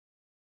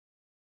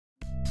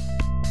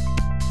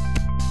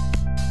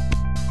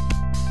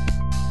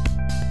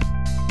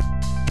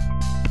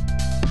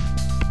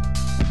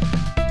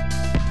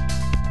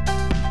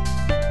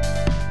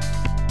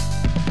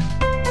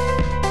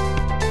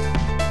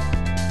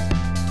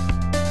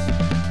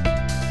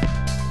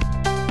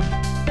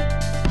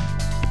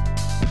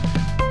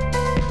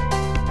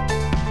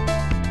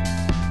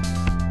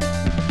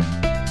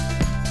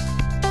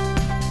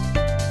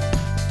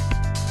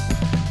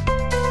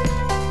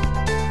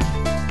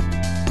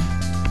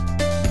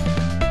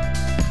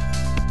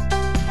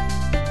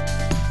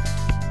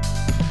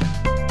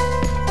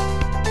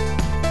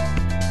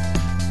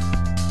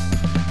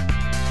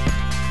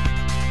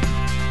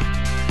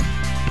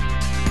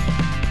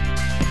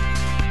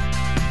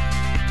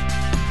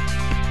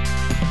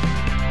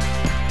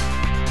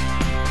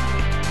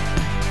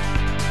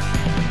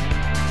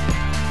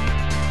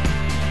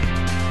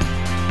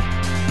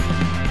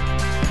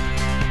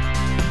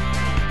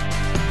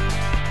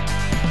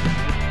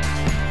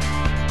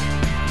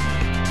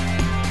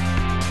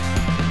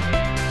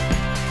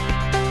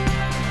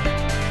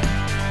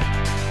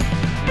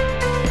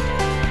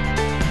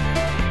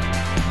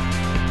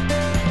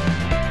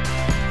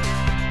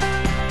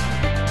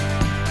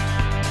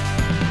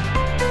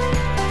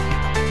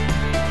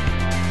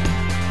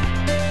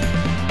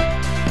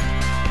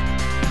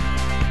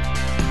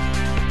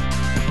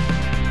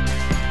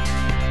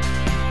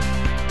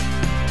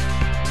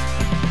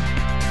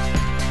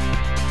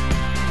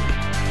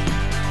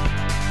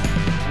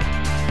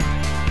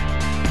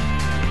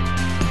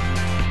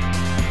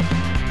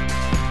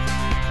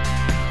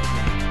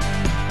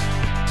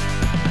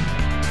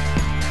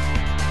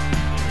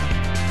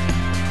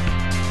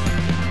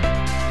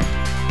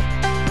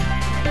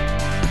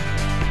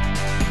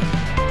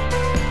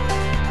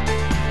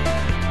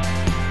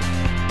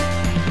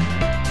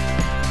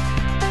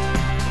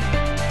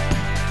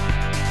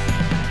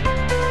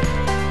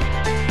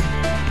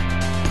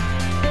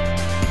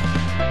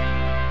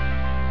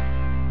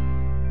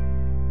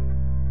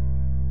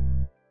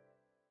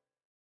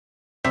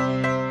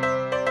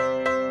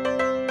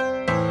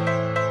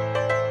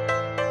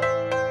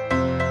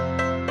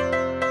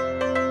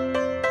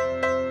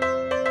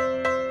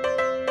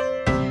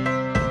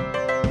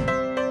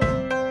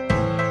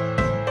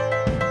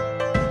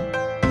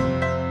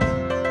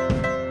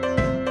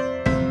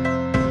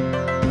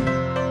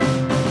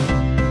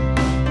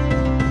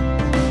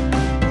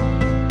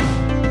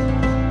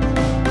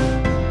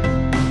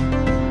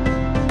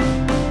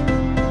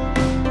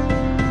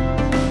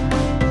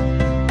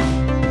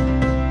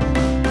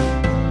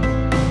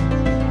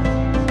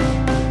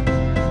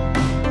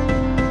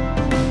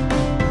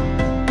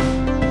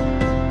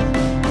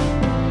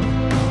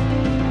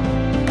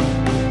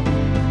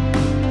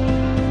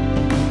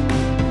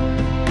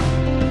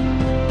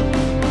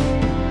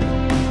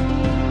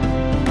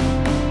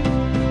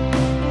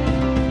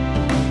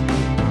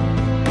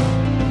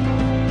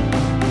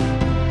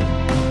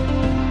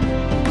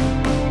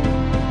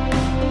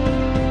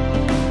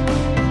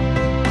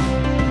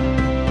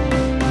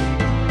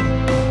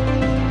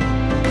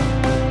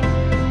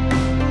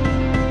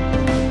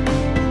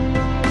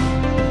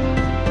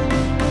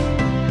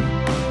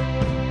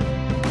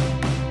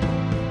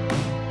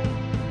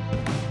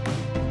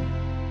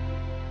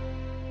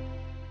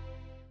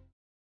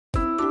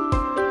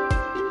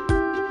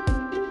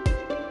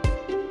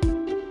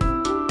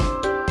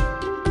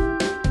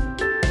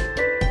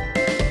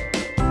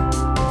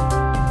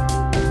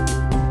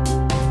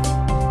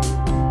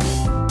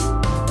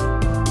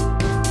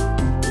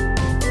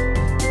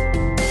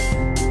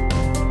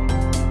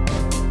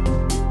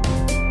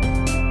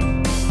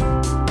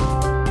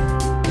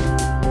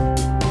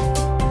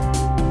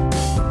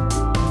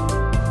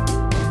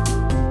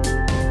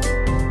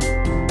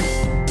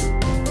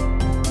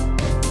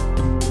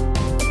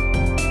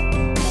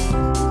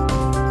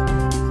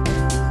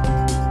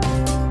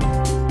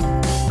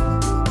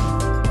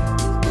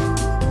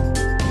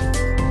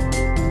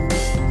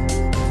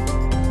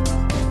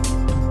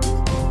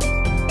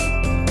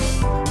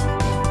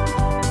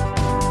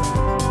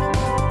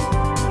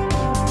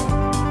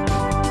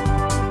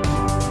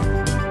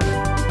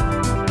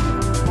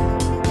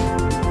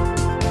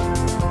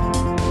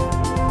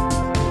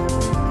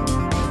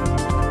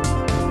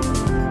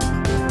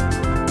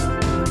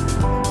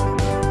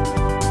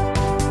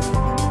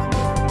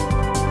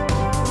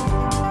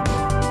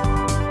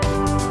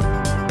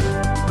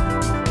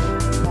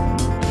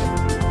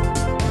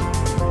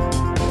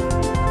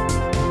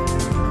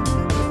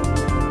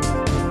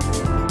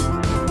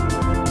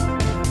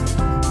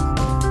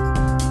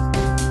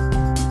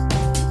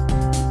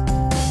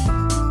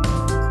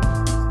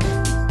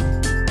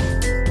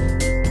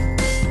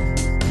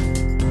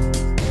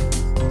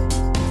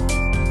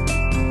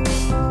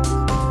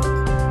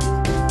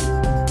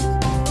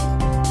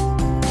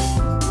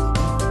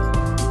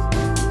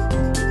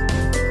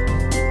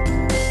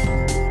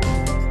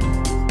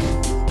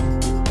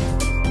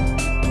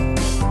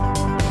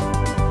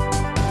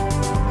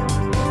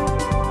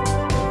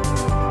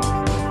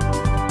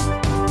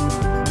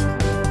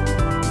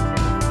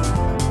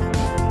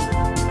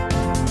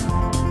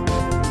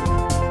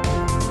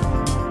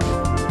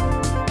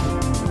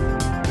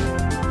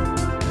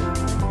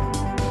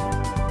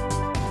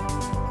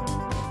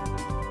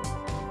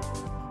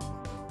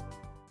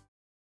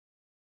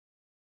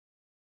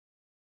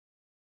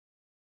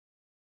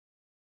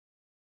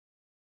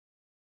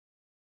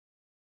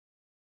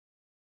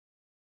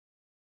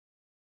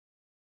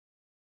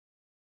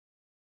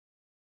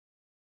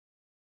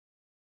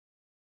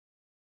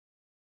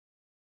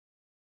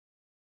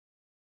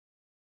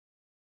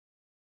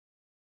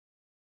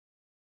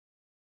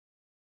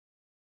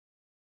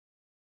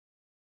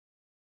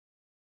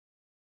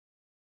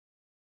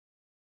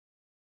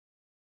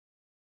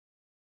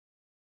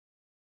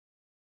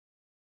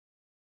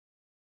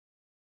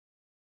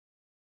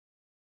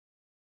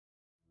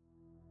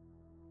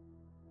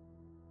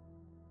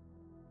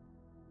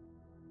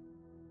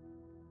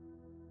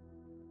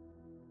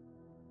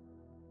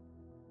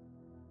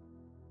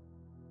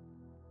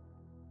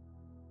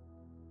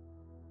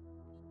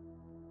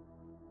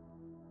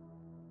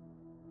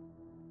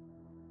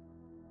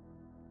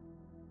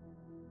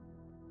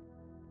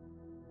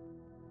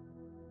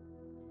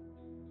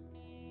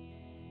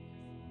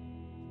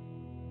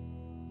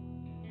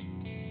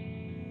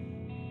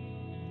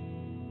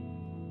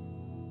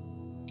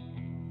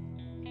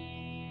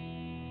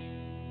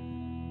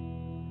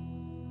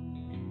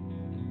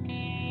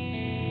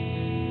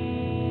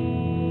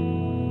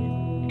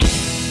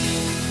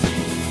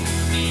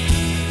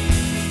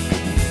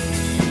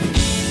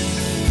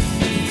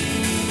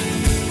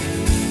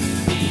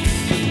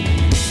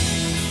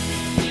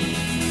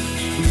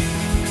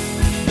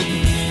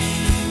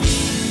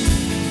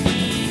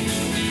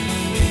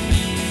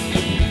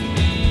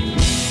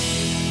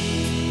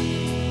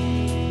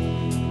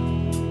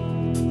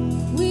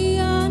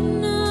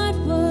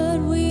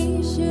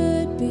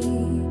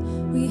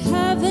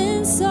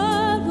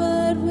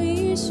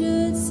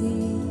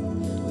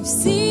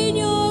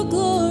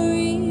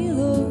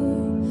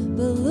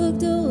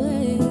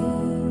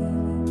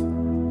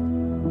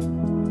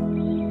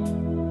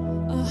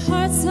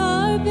hearts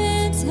are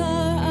bent,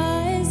 our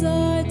eyes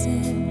are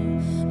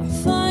dim, our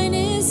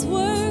finest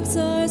works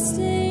are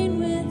stained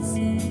with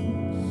sin,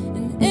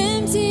 and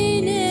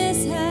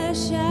emptiness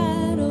has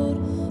shadowed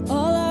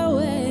all our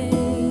ways.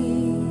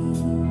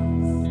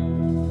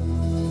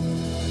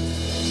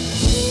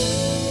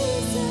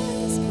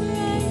 Jesus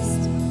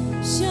Christ,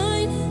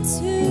 shine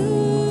into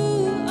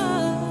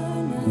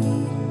our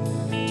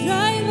night,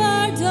 drive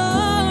our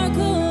dark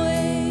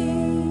away,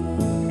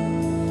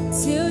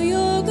 till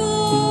your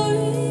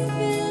glory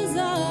fills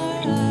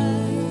our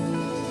eyes.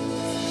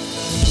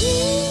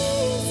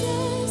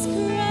 Jesus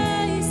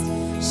Christ,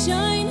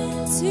 shine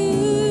into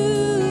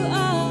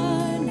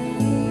our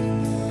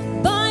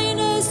night, bind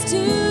us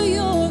to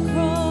your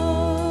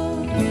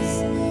cross,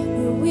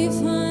 where we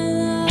find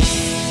life.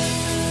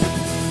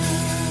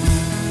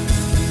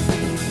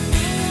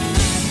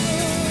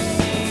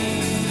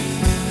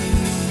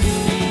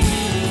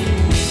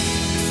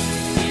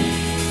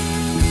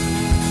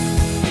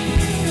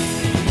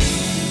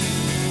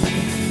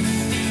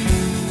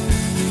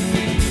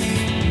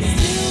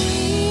 Still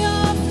we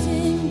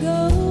often go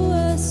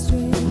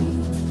astray,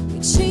 we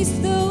chase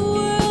the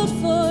world,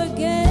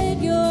 forget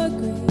your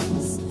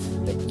grace,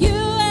 but you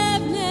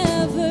have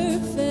never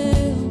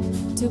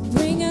failed to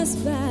bring us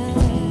back.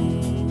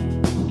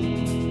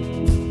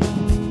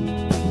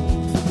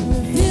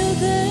 Reveal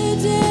the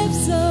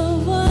depths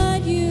of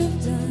what you've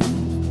done,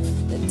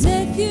 the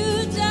death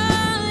you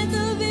died,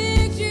 the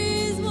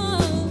victory's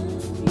won.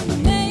 You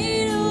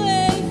made a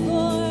way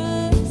for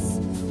us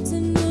to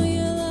know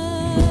your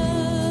love.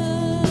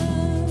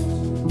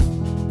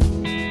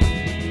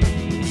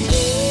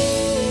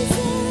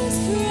 Jesus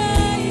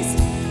Christ,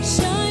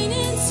 shine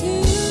into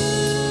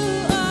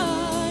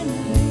our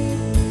night,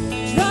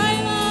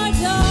 drive our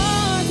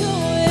dark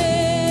away,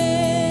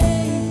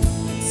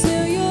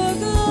 till your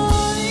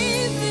glory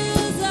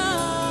fills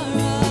our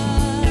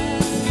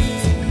eyes.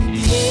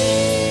 Jesus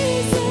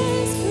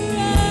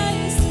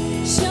Christ,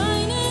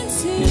 shine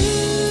into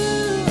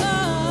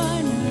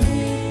our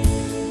night,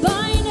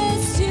 bind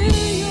us to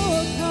your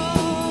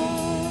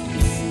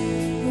cross,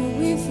 where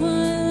we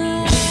find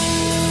life.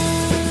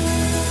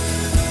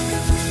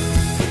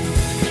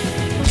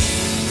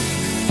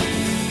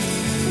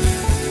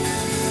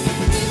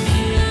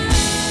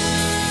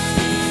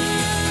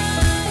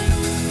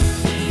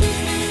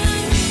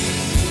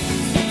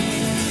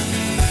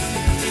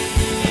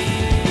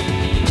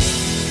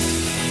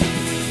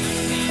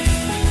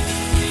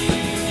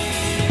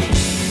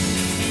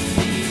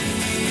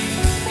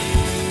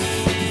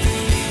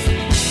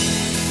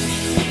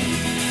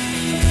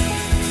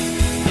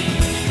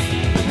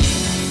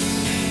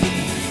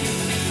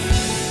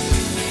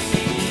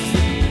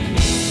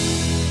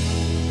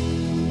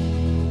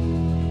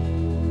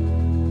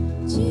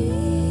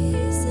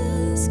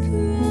 Jesus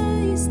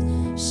Christ,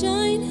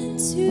 shine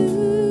into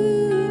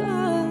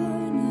our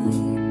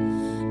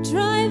night,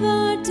 drive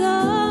our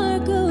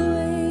dark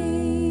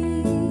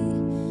away,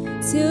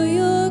 till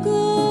your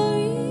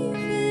glory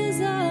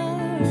fills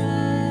our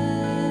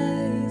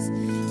eyes.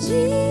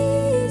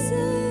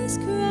 Jesus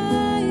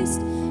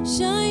Christ,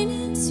 shine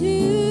into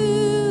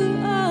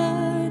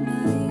our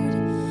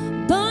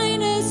night,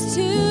 bind us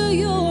to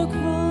your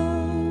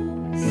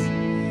cross,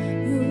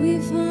 where we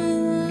find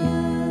life.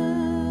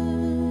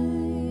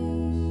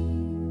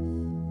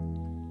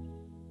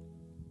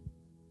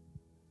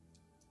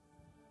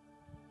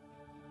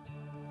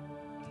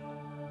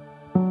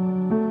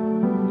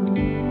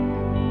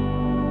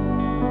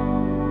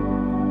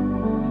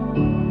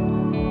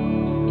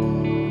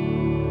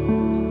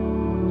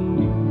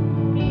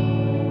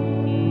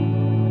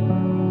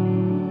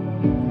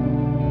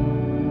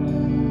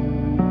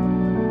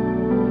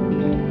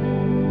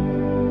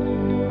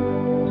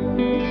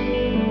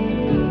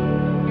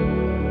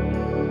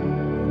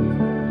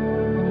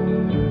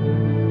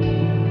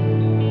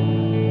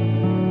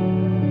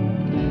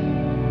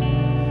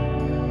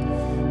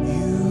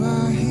 You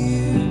are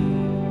here,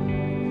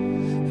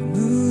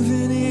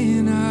 moving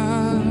in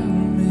our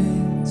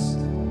midst.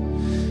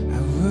 I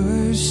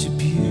worship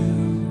you,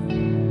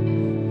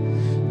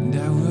 and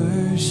I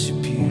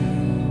worship you.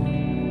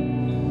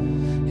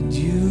 And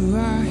you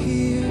are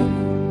here,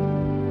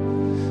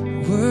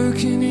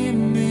 working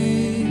in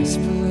this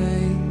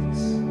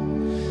place.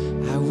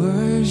 I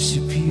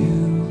worship you,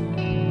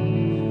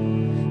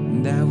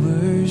 and I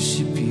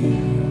worship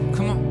you.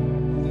 Come on.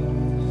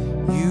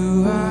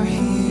 You are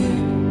here,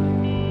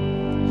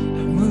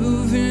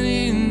 moving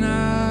in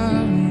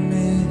our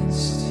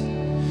midst.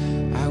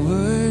 I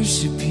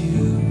worship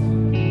you,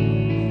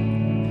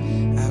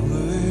 I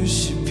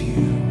worship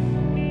you.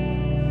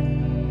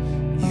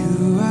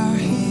 You are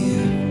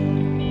here,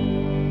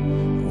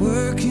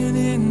 working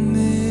in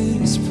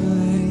this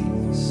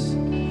place.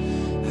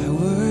 I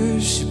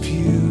worship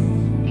you,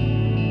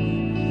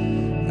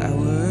 I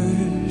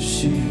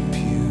worship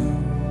you.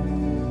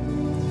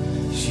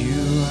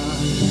 You are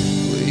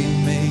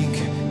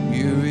waymaker,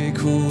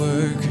 miracle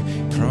worker,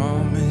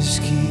 promise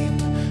keep,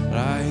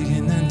 light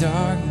in the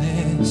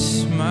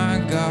darkness. My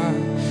God,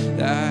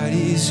 that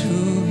is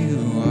who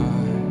you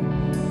are.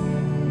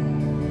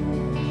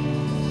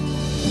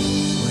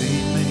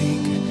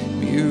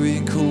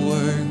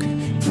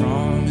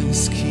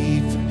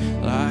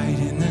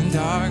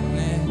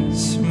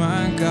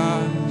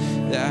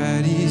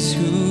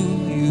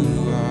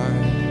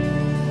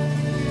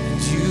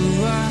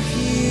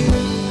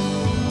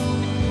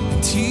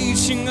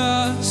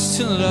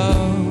 to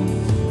love,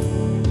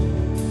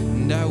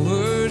 and I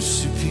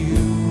worship you.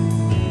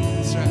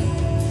 That's right.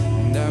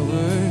 And I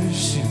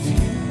worship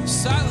you.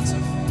 Silence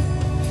it.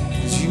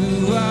 'Cause you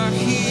are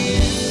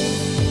here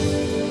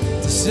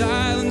to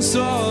silence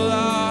all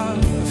our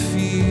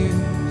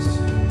fears.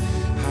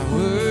 I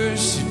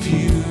worship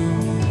you.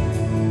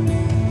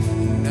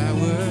 And I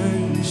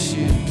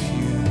worship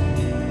you.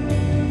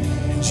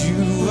 And you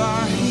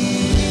are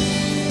here.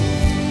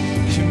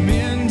 You're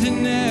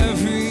mending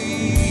every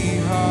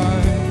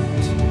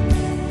heart.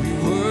 We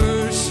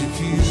worship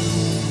you.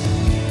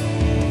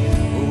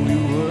 Oh, we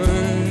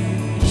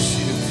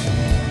worship you.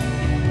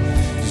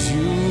 'Cause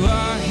you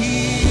are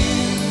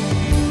here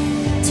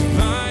to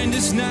bind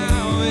us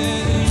now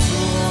as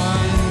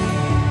one.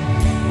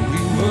 We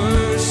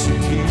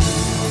worship you.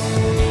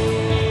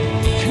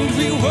 And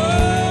we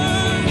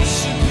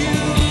worship you.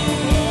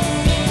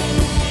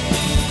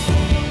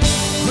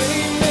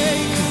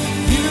 Waymaker,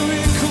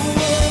 miracle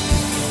worker,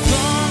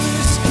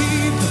 promise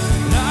keeper,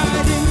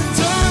 light in the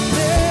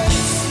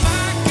darkness.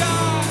 My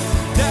God,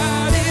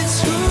 that is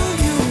who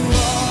you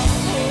are.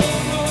 Oh,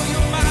 no,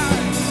 you're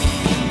mine.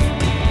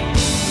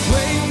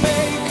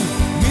 Waymaker,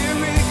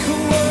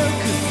 miracle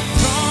worker,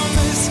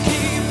 promise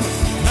keeper,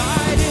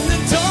 light in the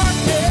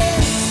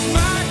darkness.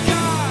 My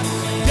God,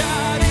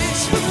 that is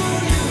who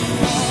you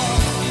are.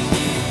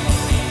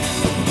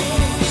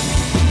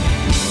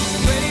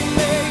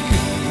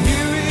 Waymaker,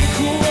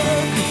 miracle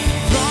worker,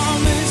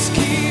 promise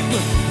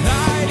keeper,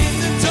 light in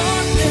the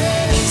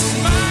darkness.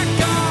 My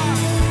God,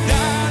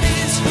 that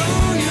is who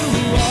you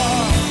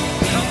are.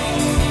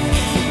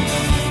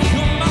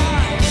 You're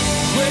mine.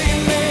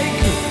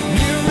 Waymaker,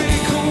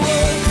 miracle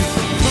worker,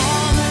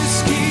 promise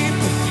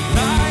keeper,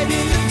 light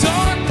in the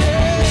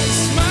darkness.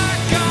 My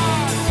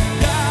God,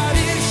 that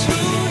is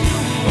who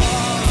you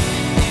are.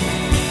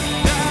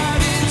 That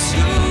is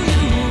who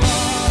you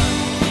are.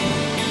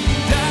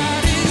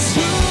 That is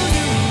who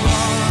you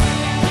are.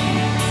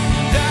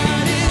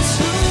 That is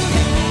who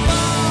you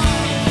are.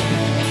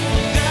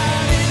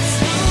 That is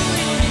who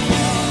you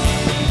are.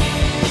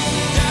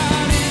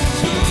 That is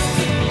who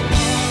you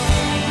are.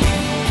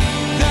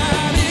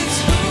 That is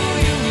who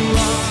you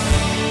are.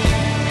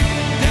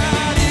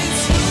 That is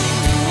who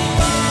you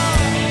are.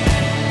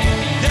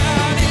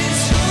 That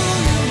is who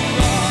you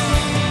are.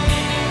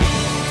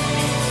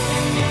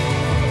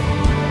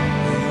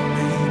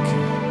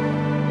 Waymaker,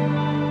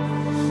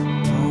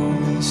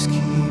 promise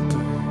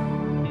keeper.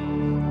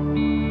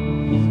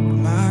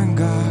 My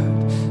God,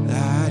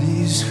 that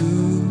is who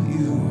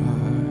you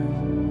are.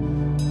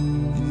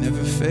 You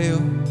never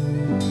fail.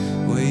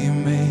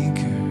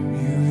 Waymaker,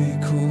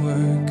 miracle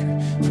worker,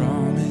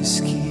 promise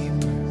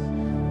keeper.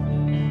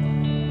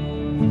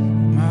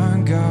 My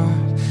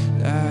God,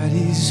 that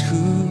is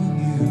who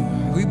you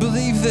are. We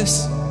believe this.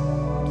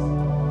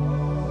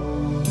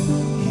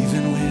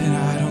 Even when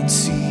I don't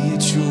see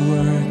it, you're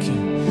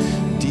working.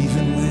 And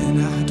even when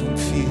I don't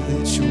feel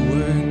it, you're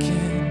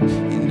working.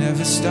 You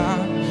never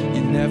stop,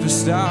 you never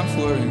stop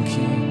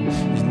working.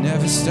 You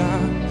never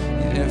stop,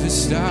 you never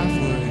stop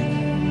working.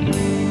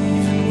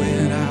 Even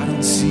when I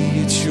don't see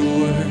it, you're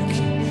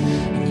working.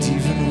 And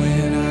even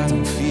when I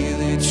don't feel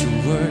it,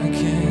 you're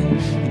working.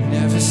 You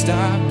never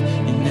stop,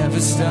 you never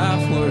stop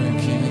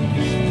working.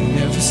 You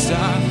never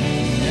stop,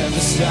 you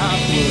never stop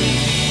working.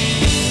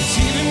 It's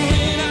even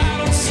when I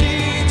don't see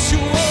it,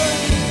 you're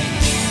working.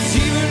 It's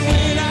even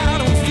when I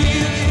don't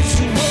feel it,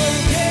 you're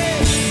working.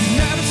 You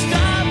never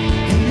stop,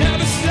 you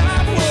never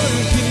stop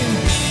working.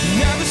 You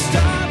never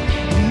stop,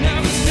 you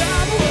never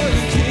stop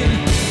working.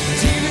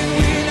 It's even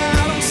when I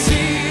don't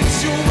see it,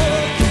 you're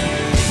working.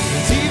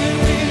 It's even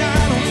when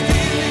I don't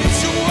feel it,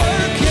 you're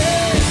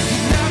working.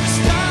 You never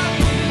stop,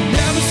 you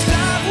never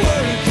stop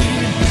working.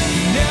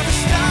 You never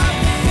stop,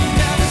 you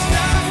never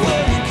stop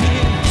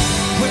working.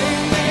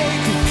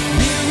 Waymaker,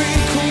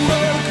 miracle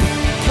worker.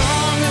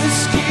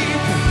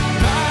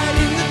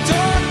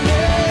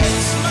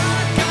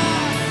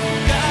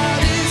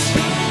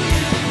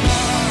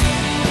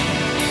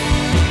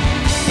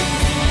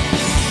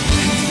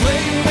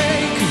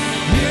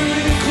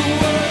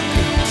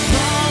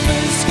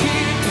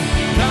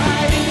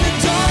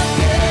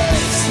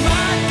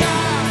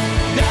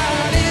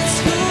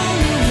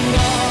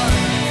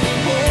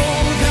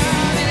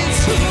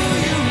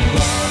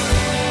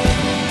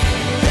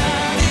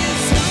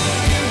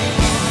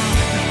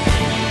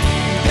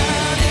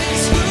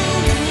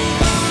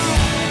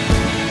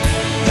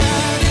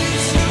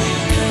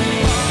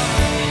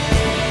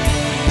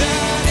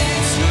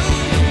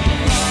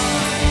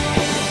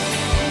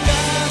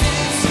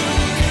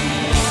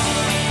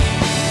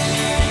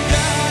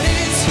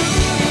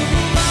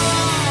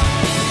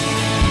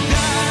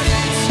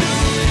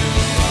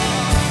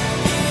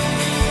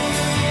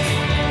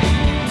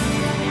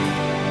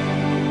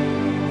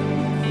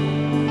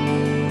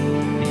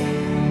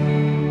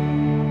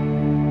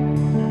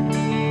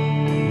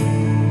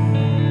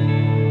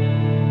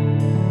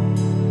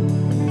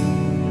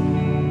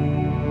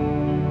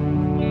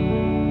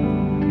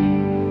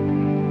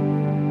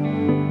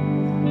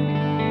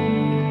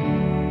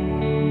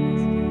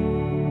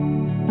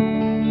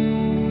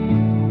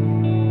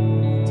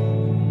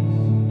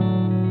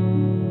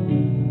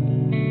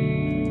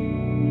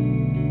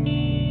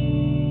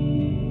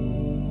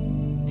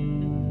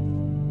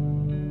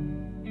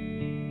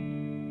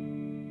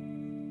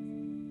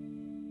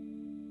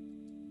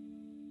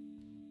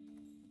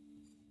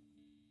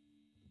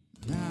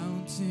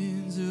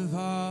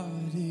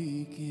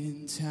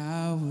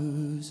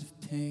 towers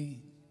of pain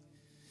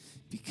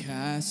be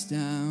cast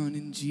down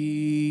in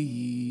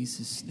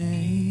Jesus'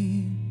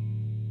 name.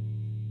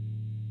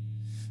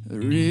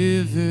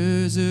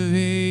 Rivers of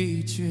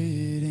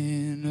hatred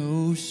and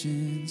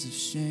oceans of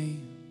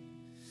shame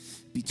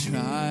be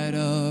dried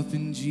up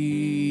in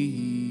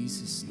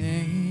Jesus'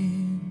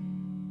 name.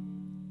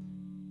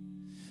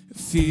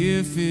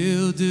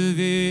 Fear-filled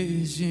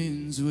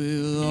divisions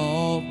will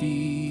all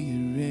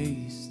be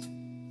erased.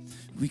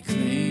 We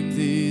claim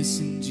this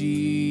in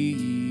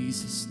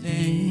Jesus'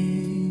 name.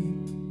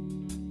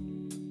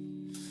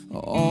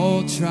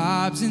 All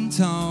tribes and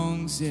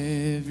tongues,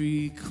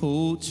 every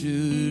culture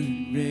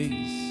and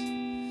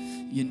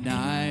race,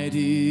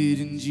 united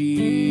in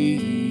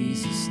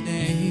Jesus'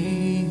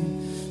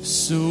 name.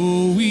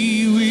 So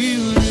we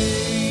will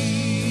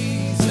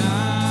raise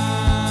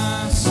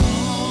our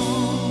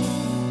song,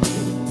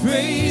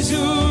 praise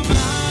your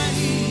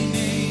mighty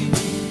name,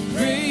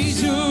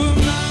 praise your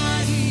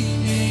mighty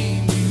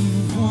name.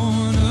 You've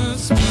won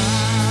us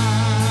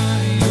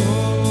by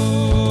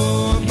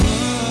your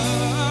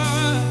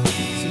blood.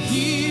 So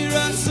hear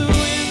us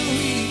when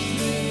we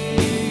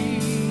pray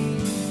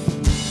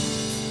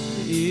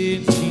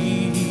in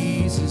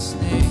Jesus'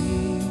 name.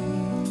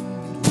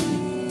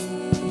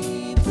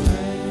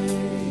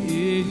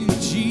 In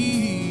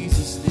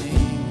Jesus'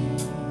 name,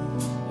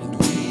 and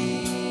we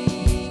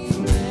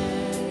pray.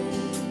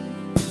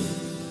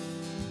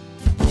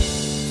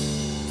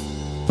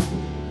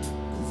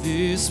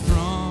 This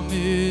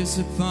promise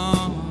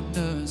upon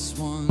us,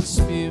 one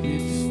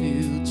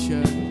spirit-filled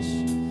church,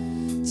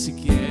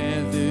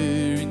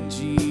 together in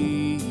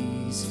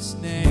Jesus'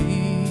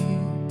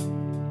 name.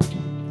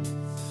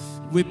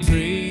 We're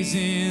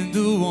praising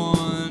the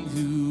one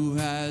who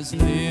has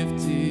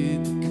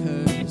lifted the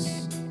curse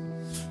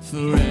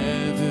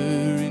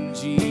forever in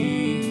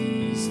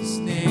Jesus'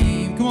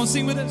 name. Come on,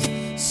 sing with us.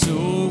 So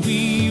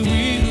we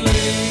will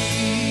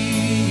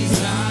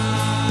raise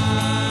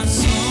our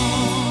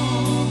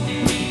song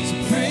to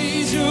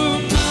praise your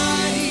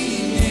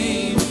mighty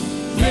name,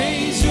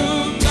 praise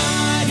your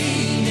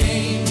mighty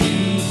name.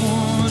 You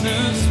won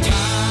us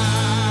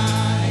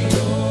by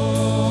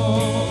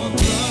your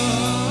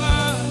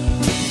blood.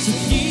 So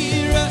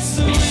hear us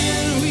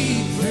when we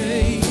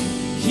pray,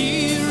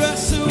 hear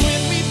us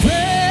when we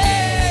pray.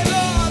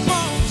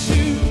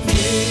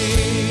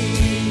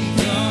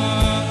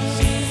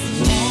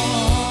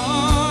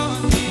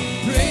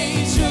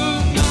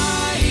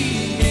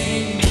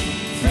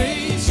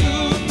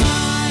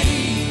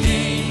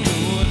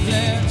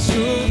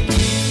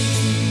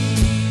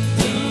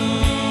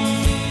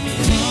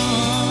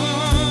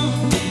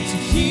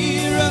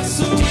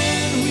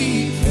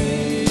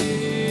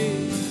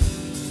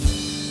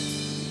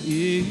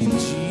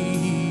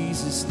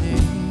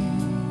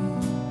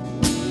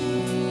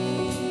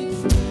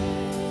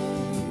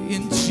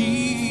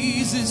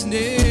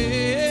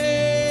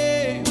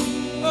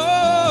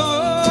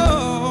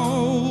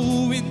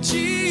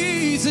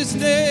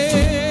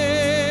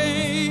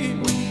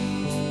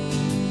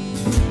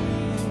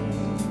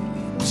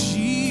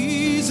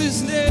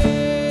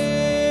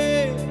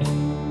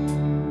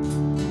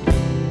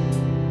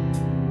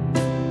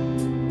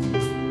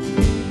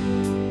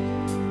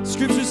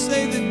 Scriptures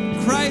say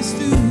that Christ,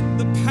 through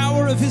the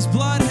power of his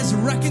blood, has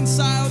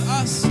reconciled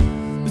us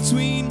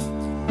between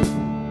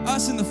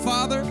us and the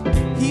Father.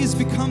 He has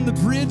become the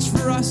bridge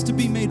for us to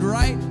be made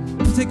right,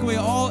 to take away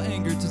all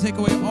anger, to take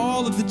away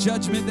all of the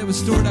judgment that was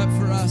stored up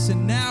for us.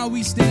 And now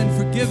we stand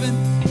forgiven,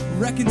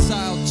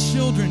 reconciled,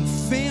 children,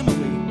 family.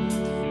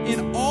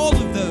 And all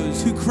of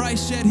those who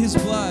Christ shed his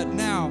blood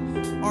now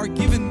are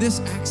given this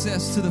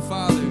access to the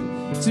Father,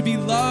 to be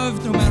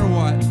loved no matter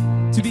what,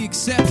 to be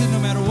accepted no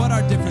matter what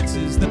our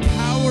differences. The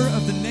power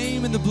of the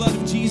name and the blood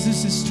of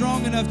Jesus is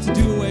strong enough to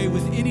do away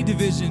with any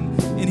division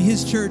in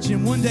his church,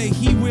 and one day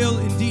he will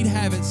indeed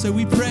have it. So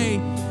we pray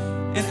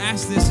and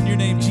ask this in your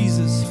name,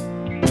 Jesus.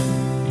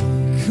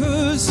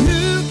 'Cause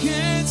who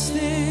can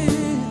stand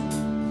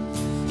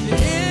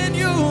in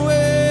your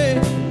way,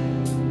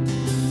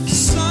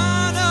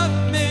 Son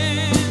of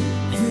Man?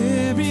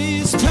 There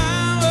is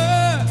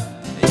power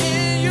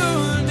in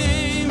your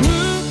name.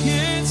 Who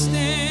can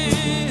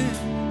stand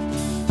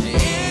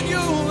in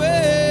your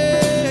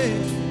way,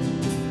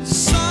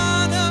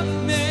 Son of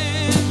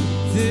Man?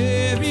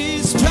 There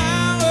is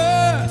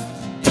power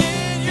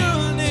in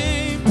your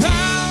name.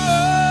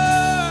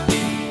 Power,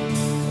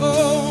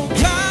 oh,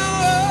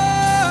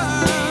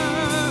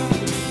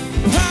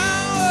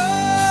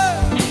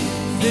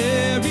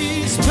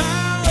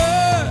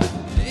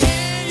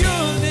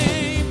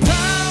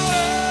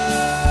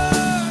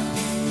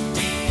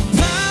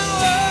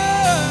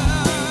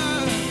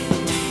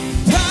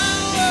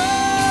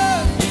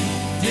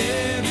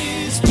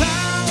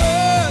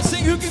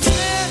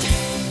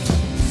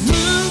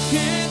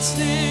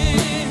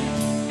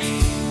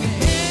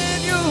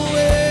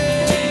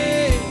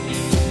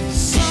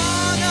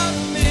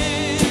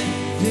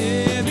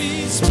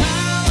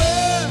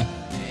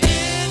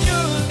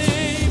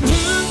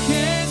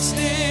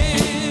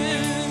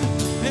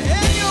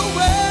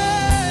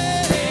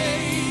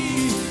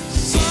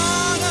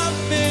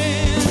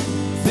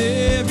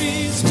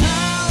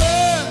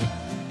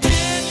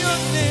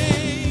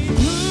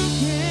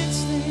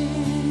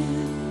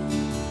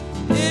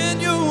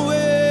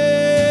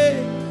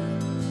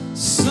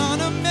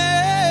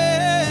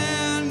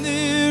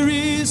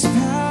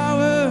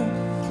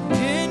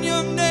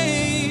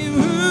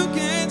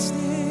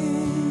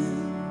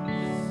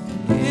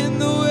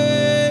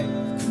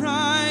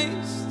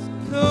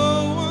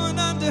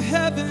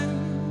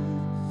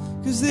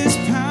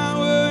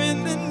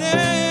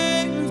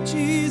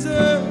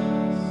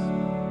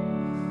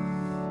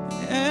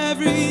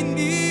 every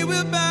knee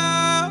will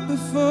bow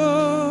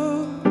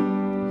before,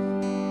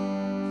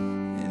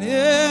 and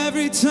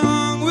every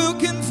tongue will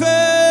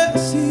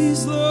confess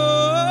He's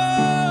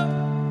Lord,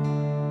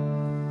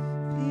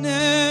 and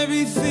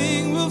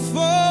everything will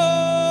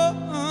fall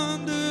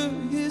under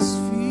His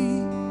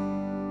feet,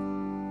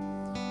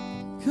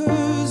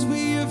 'cause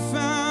we are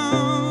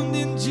found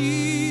in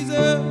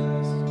Jesus.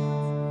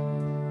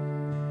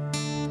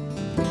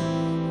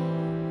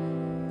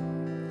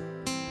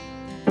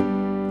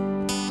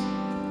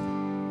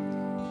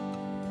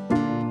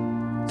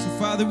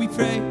 Father, we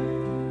pray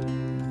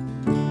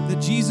that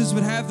Jesus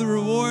would have the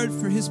reward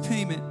for His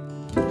payment,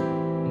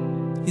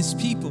 His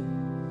people,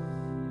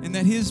 and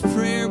that His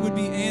prayer would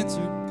be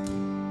answered,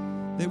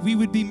 that we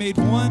would be made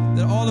one,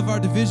 that all of our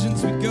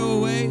divisions would go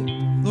away.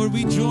 Lord,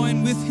 we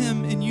join with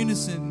Him in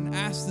unison and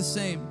ask the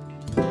same,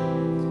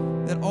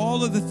 that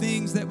all of the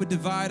things that would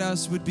divide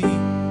us would be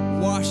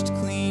washed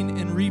clean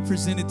and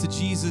represented to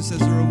Jesus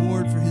as a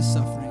reward for His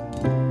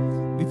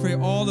suffering. We pray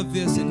all of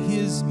this in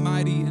His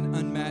mighty and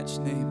unmatched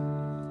name.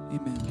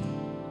 Amen.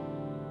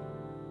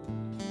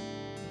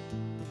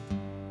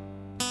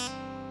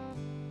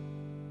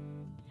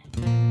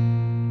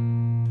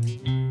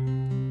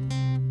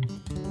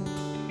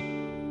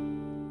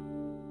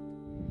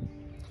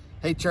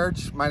 Hey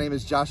church, my name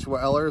is Joshua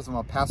Ellers. I'm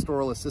a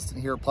pastoral assistant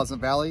here at Pleasant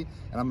Valley,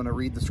 and I'm going to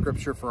read the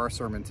scripture for our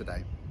sermon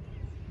today.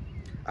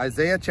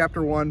 Isaiah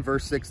chapter 1,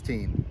 verse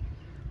 16.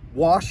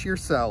 Wash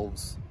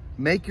yourselves,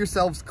 make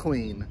yourselves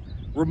clean,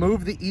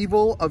 remove the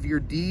evil of your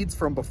deeds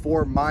from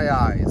before my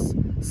eyes.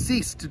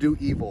 Cease to do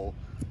evil,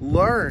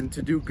 learn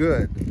to do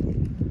good.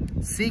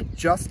 Seek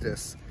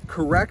justice,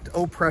 correct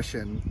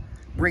oppression,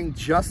 bring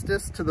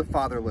justice to the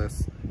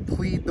fatherless,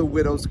 plead the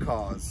widow's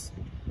cause.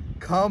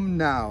 Come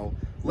now,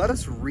 let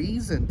us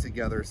reason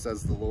together,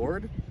 says the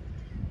Lord.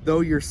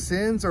 Though your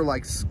sins are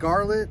like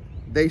scarlet,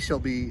 they shall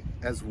be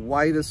as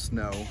white as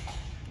snow.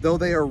 Though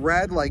they are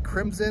red like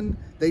crimson,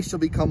 they shall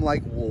become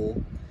like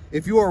wool.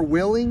 If you are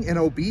willing and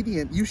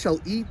obedient, you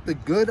shall eat the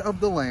good of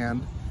the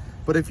land.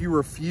 But if you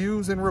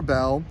refuse and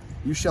rebel,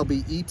 you shall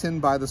be eaten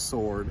by the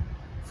sword,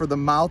 for the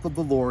mouth of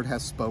the Lord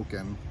has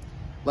spoken.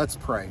 Let's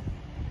pray.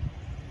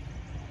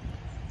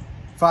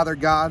 Father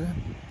God,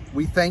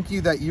 we thank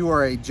you that you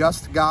are a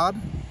just God,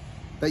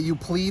 that you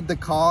plead the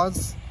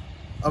cause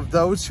of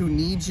those who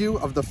need you,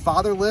 of the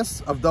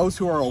fatherless, of those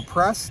who are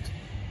oppressed.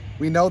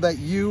 We know that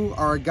you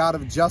are a God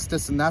of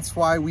justice, and that's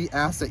why we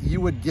ask that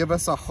you would give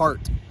us a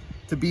heart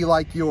to be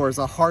like yours,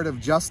 a heart of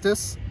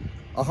justice,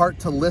 a heart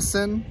to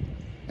listen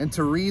and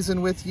to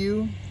reason with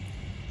you.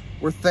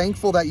 We're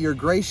thankful that you're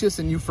gracious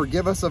and you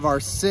forgive us of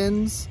our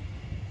sins.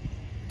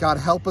 God,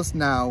 help us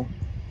now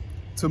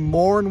to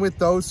mourn with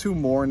those who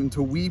mourn and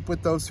to weep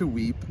with those who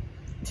weep.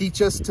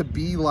 Teach us to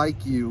be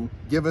like you.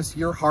 Give us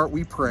your heart,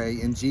 we pray.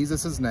 In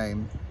Jesus'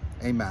 name,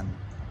 amen.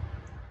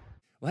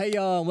 Well, hey,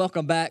 y'all, and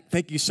welcome back.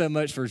 Thank you so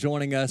much for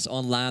joining us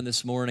online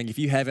this morning. If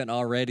you haven't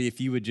already,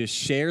 if you would just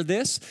share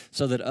this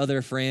so that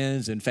other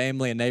friends and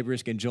family and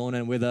neighbors can join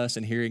in with us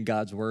in hearing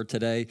God's word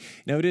today.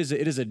 You know, it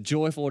is a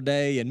joyful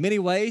day in many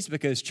ways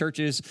because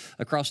churches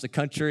across the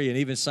country and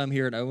even some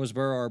here in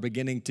Owensboro are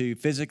beginning to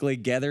physically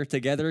gather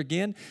together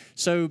again.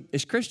 So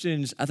as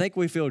Christians, I think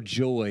we feel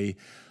joy.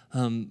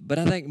 But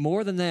I think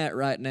more than that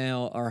right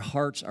now, our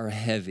hearts are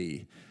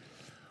heavy.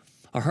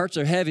 Our hearts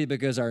are heavy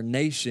because our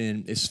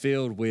nation is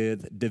filled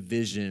with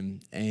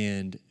division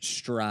and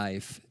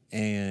strife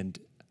and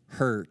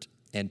hurt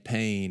and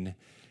pain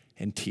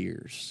and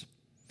tears.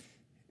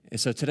 And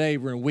so today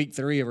we're in week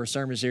 3 of our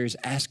sermon series,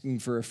 Asking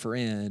for a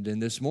Friend.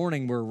 And this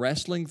morning we're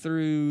wrestling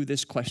through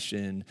this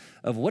question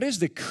of what is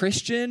the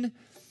Christian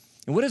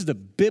and what is the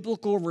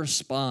biblical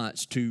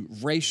response to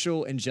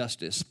racial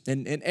injustice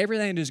and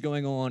everything that is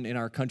going on in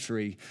our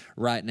country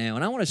right now?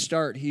 And I want to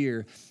start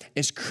here.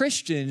 As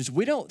Christians,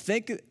 we don't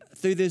think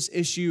through this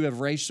issue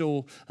of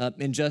racial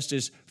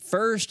injustice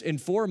first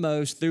and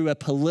foremost through a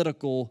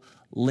political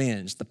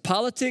lens. The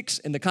politics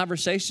and the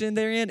conversation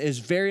therein is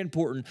very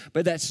important,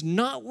 but that's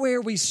not where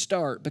we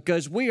start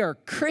because we are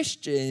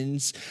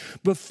Christians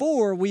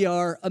before we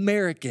are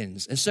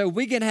Americans. And so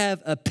we can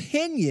have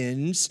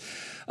opinions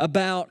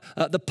about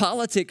the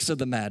politics of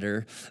the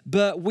matter,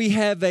 but we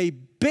have a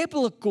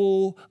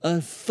biblical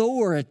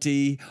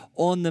authority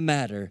on the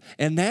matter.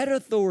 And that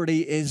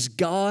authority is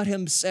God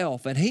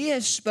Himself. And He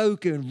has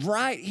spoken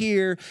right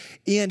here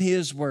in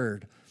His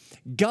Word.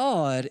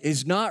 God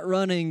is not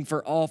running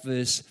for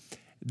office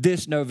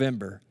this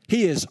November.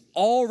 He is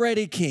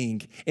already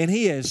king, and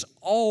He has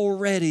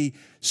already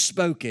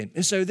spoken.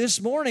 And so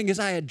this morning, as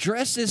I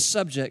address this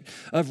subject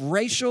of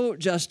racial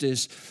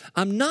justice,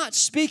 I'm not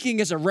speaking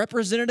as a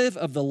representative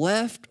of the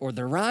left or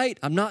the right.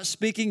 I'm not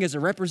speaking as a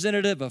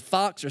representative of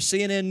Fox or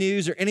CNN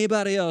News or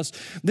anybody else.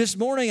 This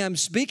morning, I'm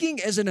speaking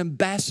as an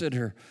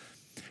ambassador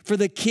for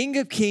the King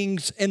of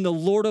Kings and the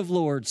Lord of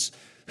Lords,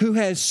 who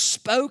has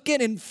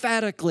spoken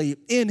emphatically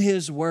in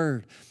His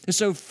Word. And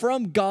so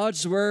from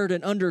God's Word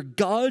and under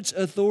God's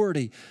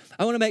authority,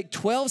 I want to make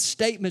 12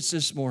 statements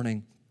this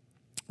morning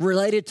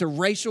related to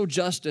racial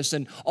justice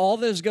and all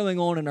that's going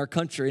on in our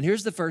country. And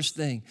here's the first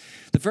thing.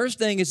 The first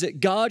thing is that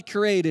God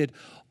created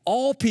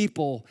all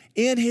people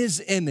in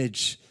his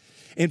image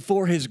and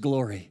for his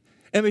glory.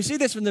 And we see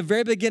this from the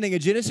very beginning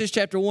of Genesis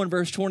chapter 1,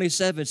 verse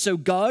 27. So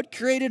God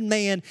created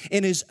man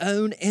in his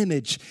own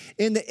image.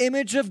 In the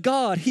image of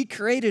God, he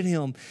created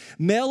him.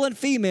 Male and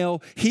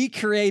female, he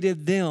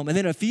created them. And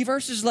then a few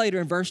verses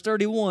later in verse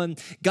 31,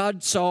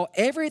 God saw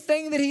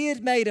everything that he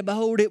had made, and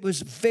behold, it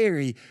was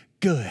very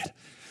good.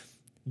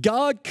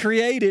 God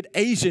created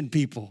Asian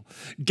people.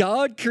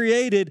 God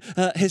created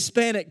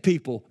Hispanic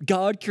people.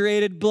 God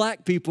created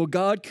black people.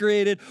 God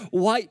created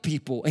white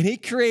people. And he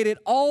created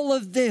all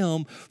of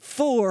them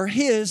for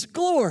his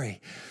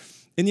glory.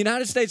 In the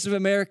United States of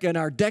America, in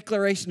our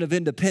Declaration of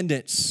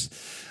Independence,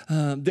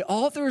 the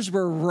authors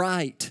were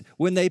right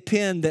when they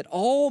penned that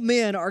all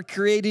men are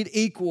created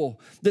equal,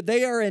 that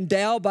they are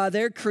endowed by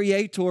their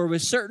Creator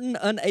with certain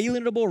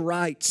unalienable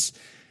rights.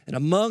 And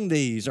among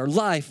these are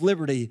life,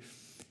 liberty,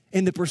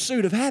 in the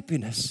pursuit of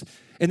happiness.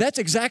 And that's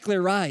exactly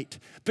right.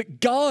 But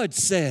God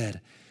said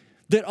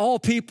that all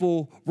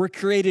people were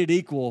created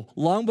equal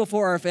long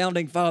before our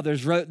founding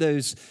fathers wrote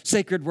those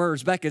sacred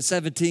words back in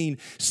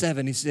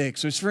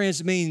 1776, which,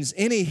 friends, means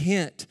any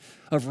hint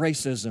of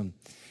racism,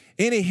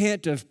 any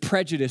hint of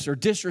prejudice or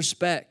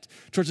disrespect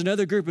towards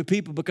another group of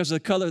people because of the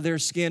color of their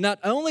skin, not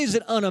only is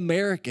it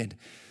un-American,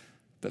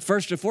 but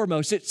first and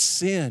foremost, it's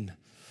sin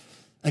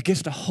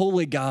against a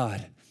holy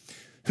God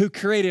who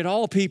created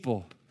all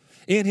people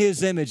in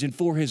his image and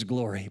for his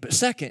glory. But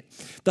second,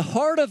 the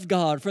heart of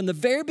God from the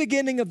very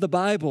beginning of the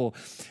Bible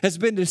has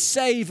been to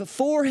save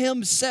for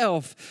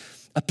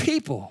himself a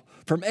people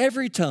from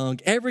every tongue,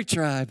 every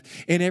tribe,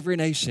 and every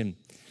nation.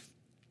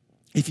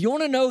 If you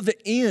want to know the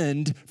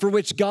end for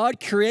which God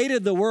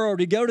created the world,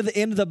 you go to the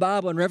end of the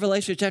Bible in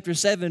Revelation chapter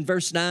 7,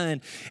 verse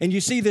 9, and you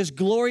see this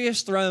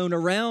glorious throne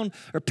around,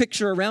 or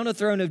picture around the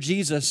throne of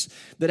Jesus,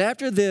 that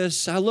after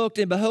this I looked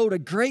and behold a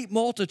great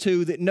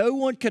multitude that no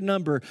one could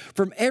number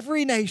from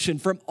every nation,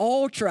 from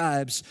all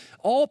tribes,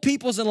 all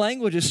peoples and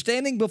languages,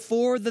 standing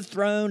before the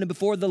throne and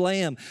before the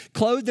Lamb,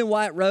 clothed in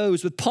white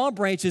robes with palm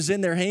branches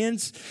in their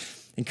hands,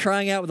 and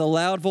crying out with a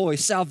loud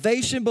voice,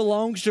 salvation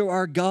belongs to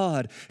our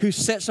God who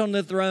sits on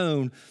the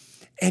throne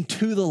and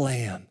to the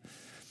Lamb.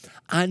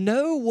 I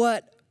know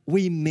what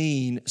we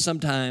mean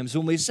sometimes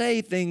when we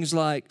say things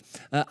like,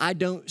 I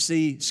don't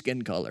see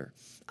skin color.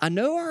 I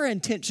know our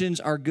intentions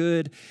are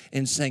good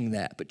in saying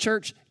that, but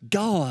church,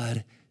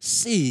 God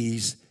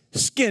sees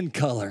skin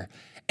color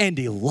and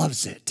he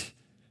loves it.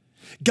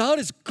 God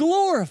is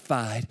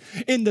glorified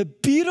in the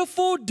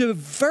beautiful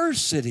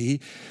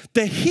diversity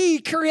that he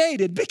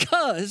created,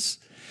 because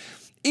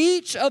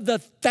each of the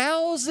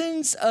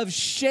thousands of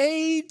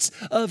shades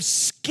of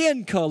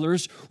skin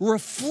colors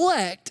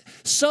reflect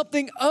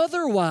something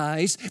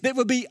otherwise that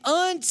would be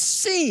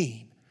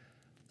unseen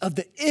of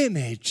the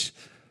image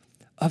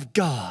of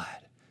God.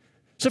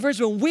 So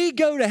friends, when we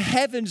go to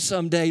heaven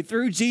someday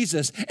through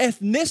Jesus,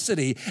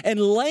 ethnicity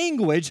and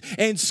language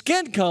and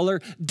skin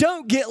color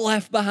don't get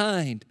left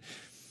behind.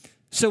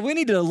 So we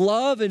need to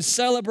love and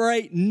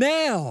celebrate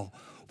now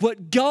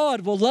what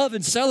God will love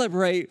and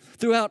celebrate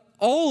throughout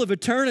all of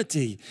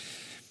eternity.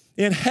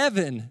 In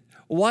heaven,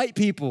 white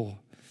people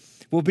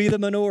will be the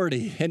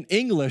minority, and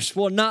English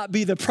will not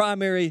be the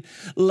primary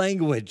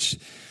language.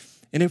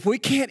 And if we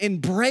can't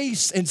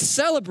embrace and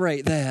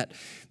celebrate that,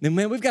 then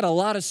man, we've got a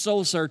lot of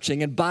soul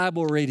searching and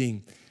Bible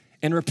reading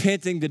and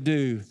repenting to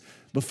do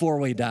before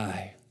we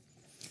die.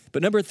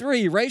 But number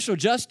three, racial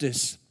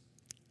justice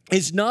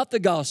is not the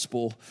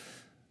gospel,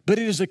 but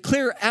it is a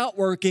clear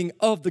outworking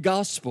of the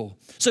gospel.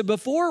 So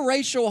before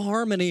racial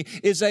harmony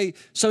is a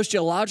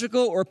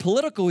sociological or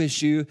political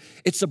issue,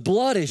 it's a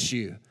blood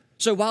issue.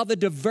 So while the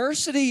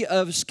diversity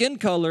of skin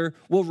color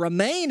will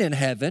remain in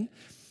heaven,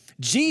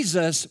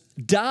 Jesus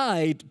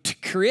died to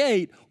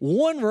create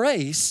one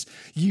race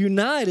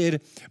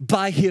united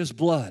by his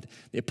blood.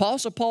 The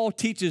Apostle Paul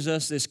teaches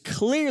us this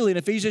clearly in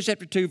Ephesians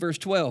chapter 2, verse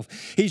 12.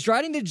 He's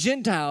writing to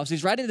Gentiles.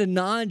 He's writing to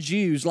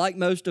non-Jews like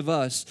most of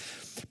us,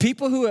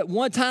 people who at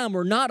one time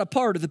were not a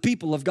part of the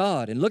people of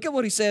God. And look at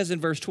what he says in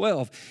verse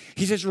 12.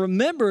 He says,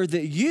 remember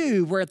that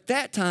you were at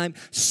that time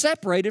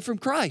separated from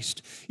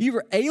Christ. You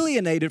were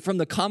alienated from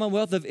the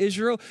commonwealth of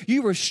Israel.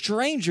 You were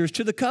strangers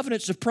to the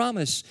covenants of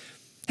promise,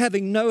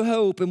 having no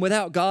hope and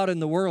without God in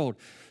the world.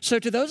 So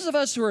to those of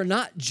us who are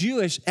not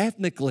Jewish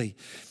ethnically,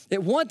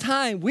 at one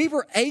time we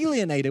were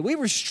alienated. We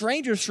were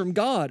strangers from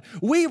God.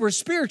 We were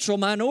spiritual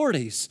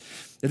minorities.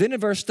 And then in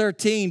verse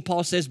 13,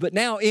 Paul says, but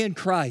now in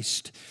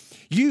Christ,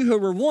 you who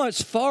were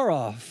once far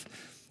off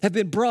have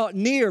been brought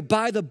near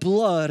by the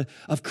blood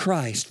of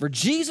Christ. For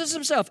Jesus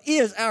himself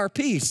is our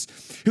peace,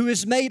 who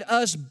has made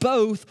us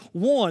both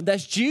one.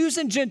 That's Jews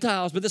and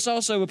Gentiles, but this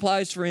also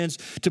applies, friends,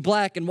 to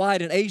black and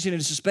white and Asian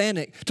and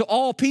Hispanic, to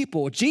all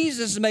people.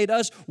 Jesus has made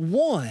us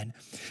one,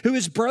 who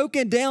has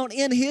broken down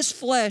in his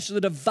flesh the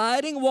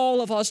dividing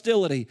wall of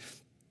hostility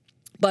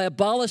by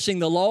abolishing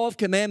the law of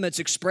commandments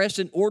expressed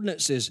in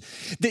ordinances,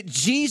 that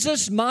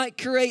Jesus might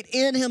create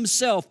in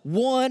himself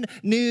one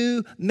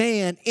new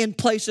man in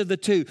place of the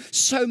two,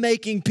 so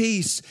making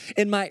peace,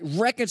 and might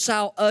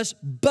reconcile us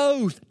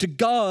both to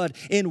God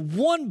in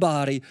one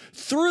body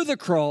through the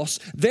cross,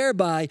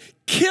 thereby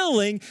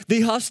killing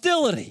the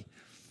hostility.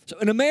 So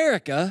in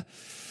America,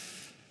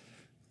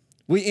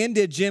 we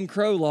ended Jim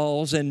Crow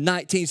laws in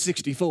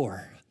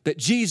 1964, but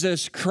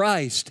Jesus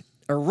Christ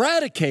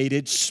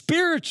eradicated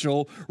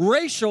spiritual,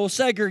 racial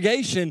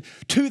segregation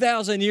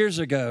 2,000 years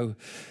ago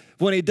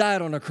when he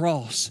died on a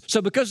cross.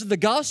 So because of the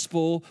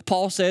gospel,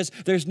 Paul says,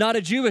 there's not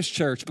a Jewish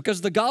church. Because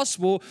of the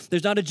gospel,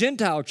 there's not a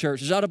Gentile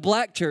church. There's not a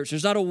black church.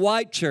 There's not a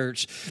white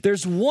church.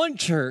 There's one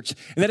church,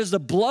 and that is the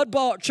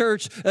blood-bought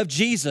church of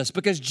Jesus.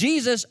 Because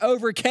Jesus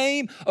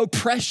overcame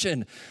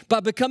oppression by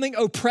becoming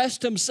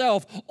oppressed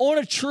himself on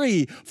a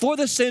tree for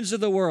the sins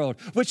of the world.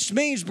 Which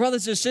means,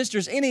 brothers and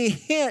sisters, any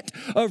hint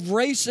of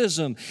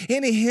racism,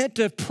 any hint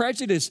of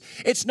prejudice,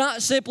 it's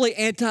not simply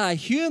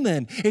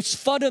anti-human. It's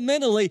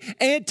fundamentally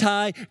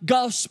anti-gospel.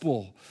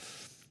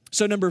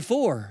 So number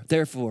 4,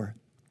 therefore,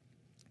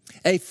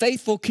 a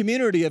faithful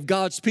community of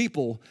God's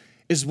people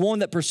is one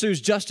that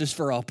pursues justice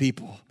for all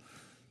people,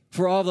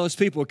 for all those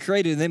people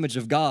created in the image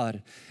of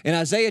God. In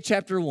Isaiah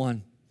chapter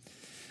 1,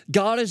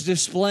 God is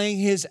displaying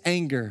his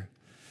anger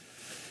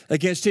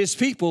against his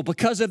people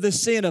because of the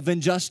sin of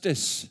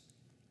injustice,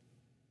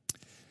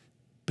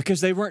 because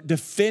they weren't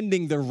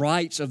defending the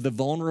rights of the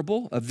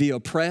vulnerable, of the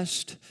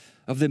oppressed,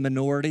 of the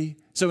minority.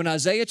 So in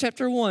Isaiah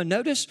chapter 1,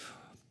 notice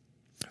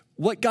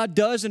what God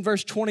does in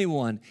verse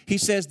 21. He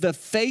says, the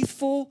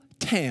faithful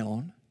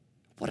town,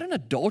 what an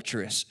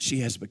adulteress she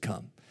has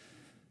become.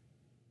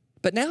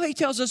 But now he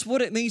tells us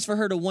what it means for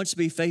her to once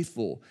be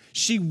faithful.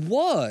 She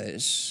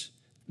was,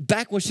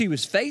 back when she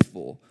was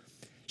faithful,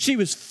 she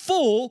was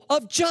full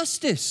of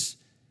justice.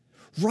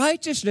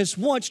 Righteousness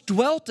once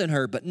dwelt in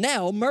her, but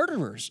now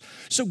murderers.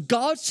 So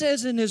God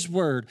says in his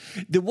word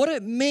that what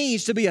it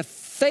means to be a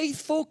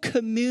faithful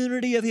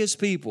community of his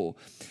people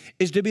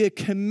is to be a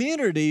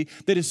community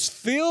that is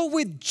filled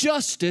with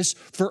justice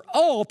for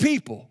all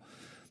people.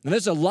 Now,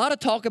 there's a lot of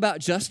talk about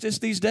justice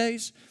these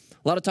days,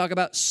 a lot of talk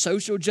about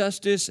social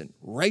justice and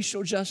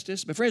racial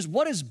justice. But friends,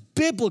 what is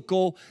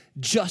biblical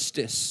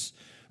justice?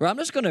 Well, I'm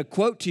just going to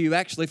quote to you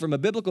actually from a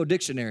biblical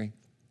dictionary.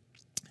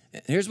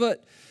 Here's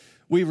what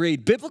we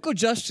read. Biblical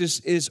justice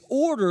is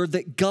order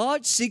that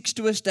God seeks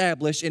to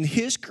establish in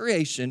his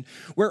creation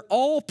where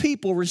all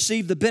people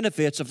receive the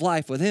benefits of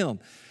life with him.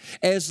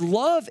 As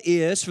love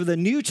is for the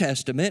New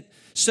Testament,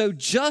 so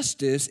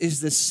justice is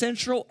the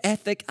central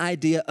ethic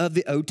idea of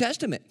the Old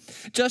Testament.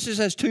 Justice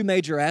has 2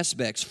 major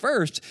aspects.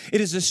 First,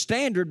 it is a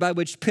standard by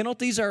which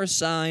penalties are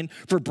assigned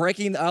for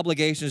breaking the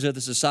obligations of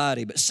the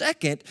society. But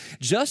second,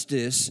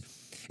 justice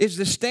is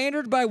the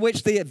standard by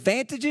which the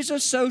advantages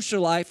of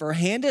social life are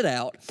handed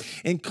out,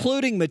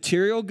 including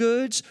material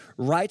goods,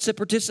 rights of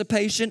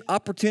participation,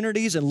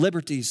 opportunities, and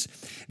liberties.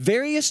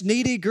 Various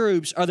needy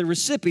groups are the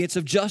recipients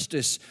of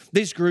justice.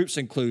 These groups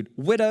include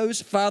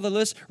widows,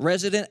 fatherless,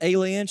 resident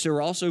aliens, who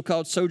are also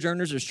called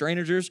sojourners or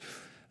strangers,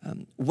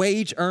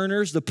 wage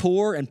earners, the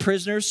poor, and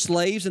prisoners,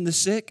 slaves, and the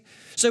sick.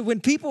 So when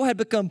people had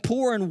become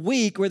poor and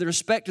weak with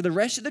respect to the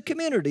rest of the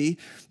community,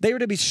 they were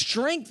to be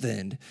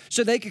strengthened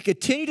so they could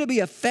continue to be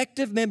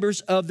effective members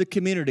of the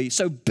community.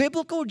 So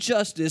biblical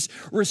justice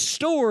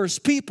restores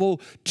people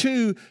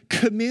to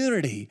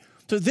community.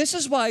 So this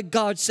is why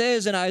God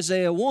says in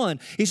Isaiah 1,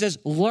 he says,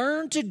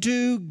 learn to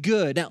do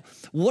good. Now,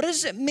 what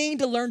does it mean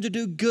to learn to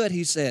do good,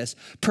 he says?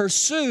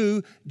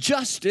 Pursue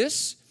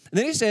justice. And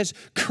then he says,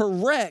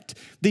 correct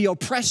the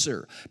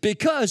oppressor,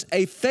 because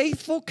a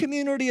faithful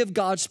community of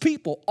God's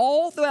people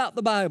all throughout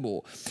the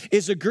Bible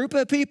is a group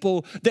of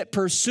people that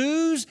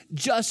pursues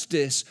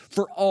justice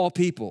for all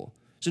people.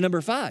 So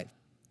number 5,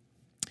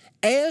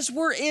 as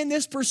we're in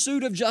this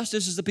pursuit of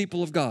justice as the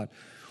people of God,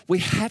 we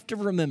have to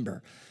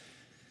remember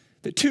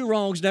that 2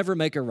 wrongs never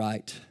make a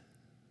right.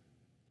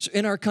 So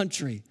in our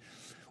country,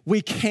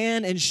 we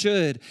can and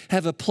should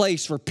have a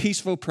place for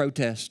peaceful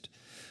protest.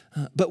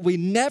 But we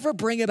never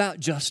bring about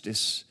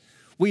justice.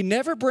 We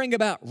never bring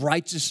about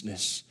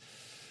righteousness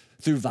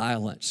through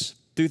violence,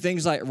 through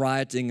things like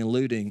rioting and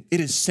looting. It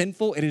is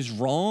sinful. It is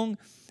wrong.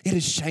 It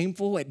is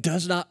shameful. It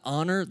does not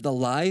honor the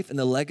life and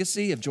the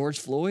legacy of George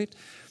Floyd.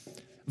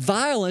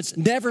 Violence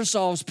never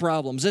solves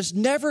problems. It's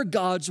never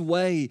God's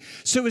way.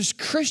 So as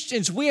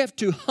Christians, we have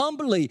to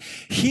humbly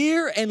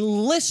hear and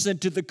listen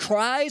to the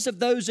cries of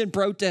those in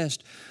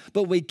protest.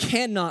 But we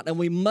cannot and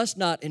we must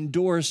not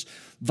endorse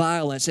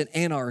violence and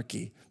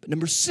anarchy. But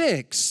number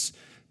 6,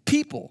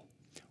 people,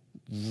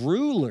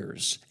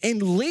 rulers, and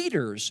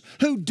leaders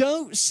who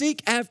don't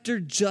seek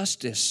after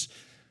justice,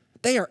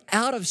 they are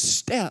out of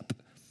step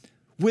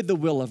with the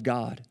will of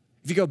God.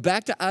 If you go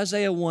back to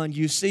Isaiah 1,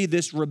 you see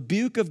this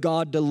rebuke of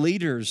God to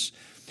leaders.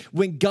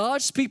 When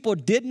God's people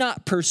did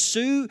not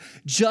pursue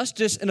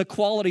justice and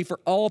equality for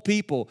all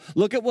people,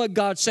 look at what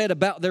God said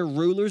about their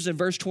rulers in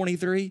verse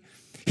 23.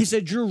 He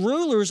said, your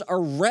rulers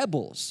are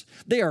rebels.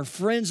 They are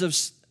friends of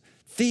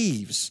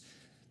thieves.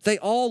 They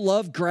all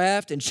love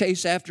graft and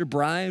chase after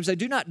bribes. They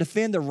do not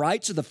defend the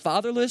rights of the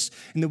fatherless,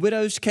 and the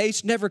widow's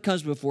case never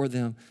comes before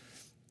them.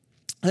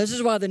 This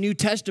is why the New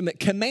Testament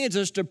commands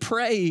us to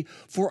pray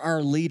for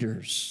our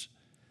leaders.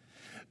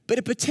 But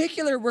in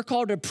particular, we're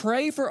called to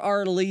pray for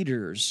our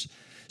leaders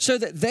so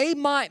that they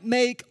might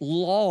make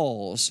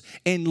laws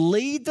and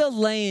lead the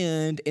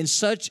land in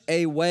such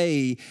a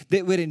way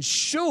that would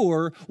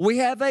ensure we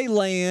have a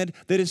land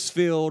that is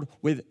filled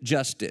with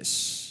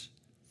justice.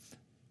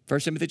 1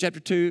 Timothy chapter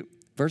 2,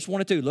 verse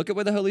 1 and 2. Look at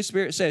what the Holy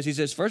Spirit says. He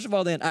says, first of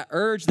all, then, I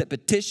urge that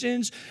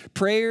petitions,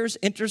 prayers,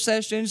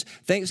 intercessions,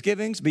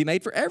 thanksgivings be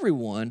made for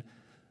everyone,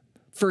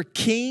 for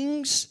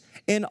kings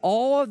and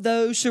all of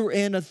those who are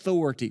in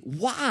authority.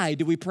 Why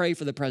do we pray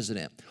for the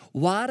president?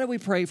 Why do we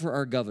pray for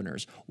our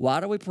governors? Why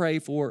do we pray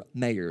for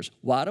mayors?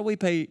 Why do we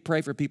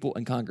pray for people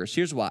in Congress?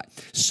 Here's why.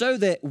 So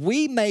that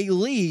we may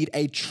lead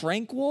a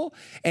tranquil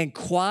and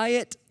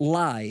quiet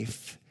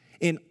life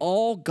in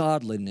all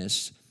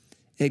godliness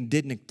and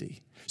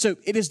dignity. So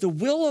it is the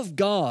will of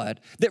God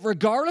that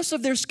regardless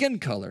of their skin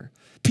color,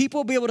 people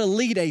will be able to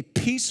lead a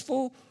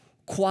peaceful,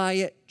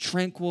 quiet,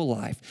 tranquil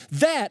life.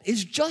 That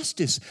is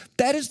justice.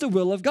 That is the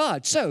will of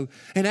God. So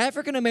an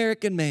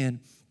African-American man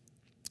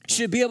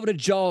should be able to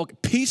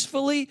jog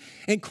peacefully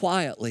and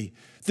quietly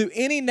through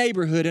any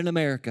neighborhood in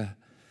America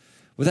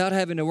without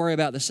having to worry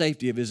about the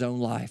safety of his own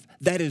life.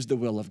 That is the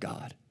will of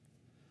God.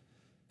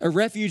 A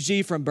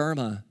refugee from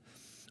Burma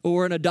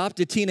or an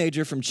adopted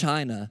teenager from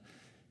China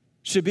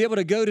should be able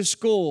to go to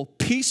school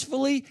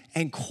peacefully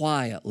and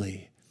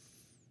quietly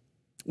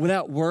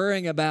without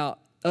worrying about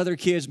other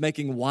kids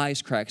making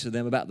wisecracks of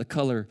them about the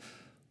color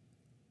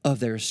of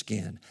their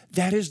skin.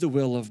 That is the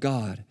will of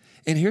God.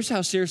 And here's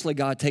how seriously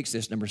God takes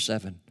this, number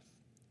 7.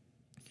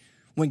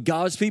 When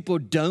God's people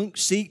don't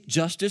seek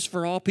justice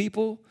for all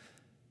people,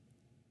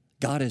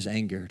 God is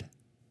angered.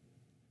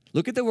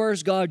 Look at the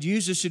words God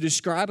uses to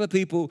describe a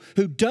people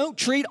who don't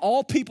treat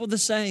all people the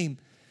same.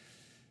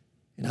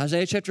 In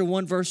Isaiah chapter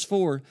 1, verse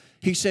 4,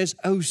 he says,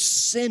 "O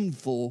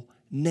sinful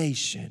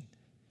nation,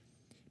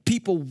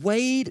 people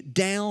weighed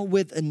down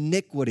with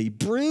iniquity,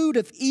 brood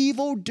of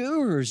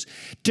evildoers,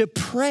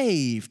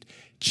 depraved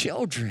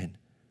children.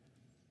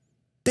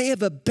 They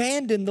have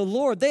abandoned the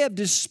Lord. They have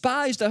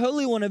despised the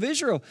Holy One of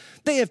Israel.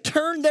 They have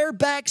turned their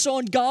backs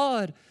on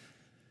God."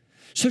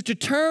 So to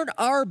turn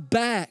our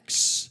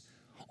backs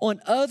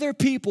on other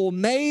people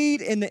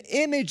made in the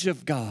image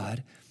of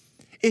God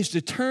is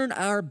to turn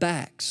our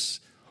backs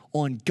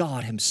on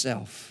God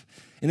himself.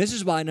 And this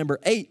is why, number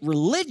 8,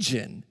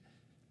 religion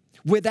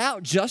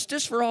without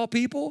justice for all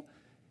people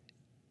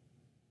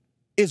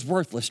is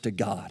worthless to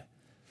God.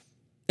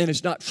 And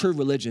it's not true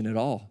religion at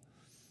all.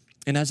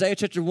 In Isaiah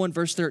chapter 1,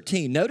 verse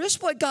 13, notice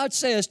what God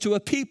says to a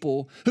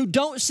people who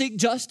don't seek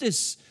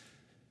justice,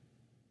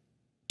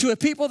 to a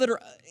people that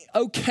are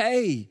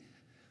okay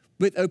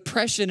with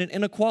oppression and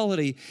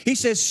inequality. He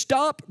says,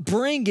 stop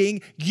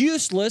bringing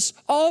useless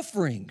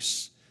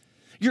offerings.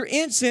 Your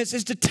incense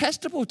is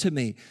detestable to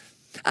me.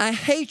 I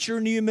hate your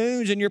new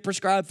moons and your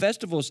prescribed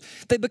festivals.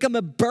 They become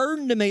a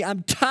burden to me.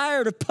 I'm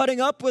tired of putting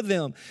up with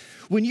them.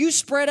 When you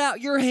spread out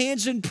your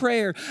hands in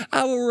prayer,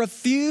 I will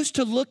refuse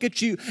to look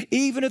at you,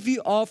 even if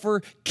you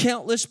offer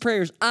countless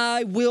prayers.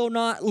 I will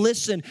not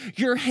listen.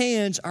 Your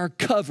hands are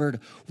covered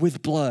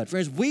with blood.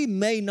 Friends, we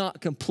may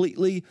not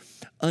completely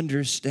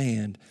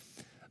understand,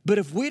 but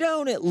if we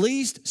don't at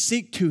least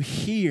seek to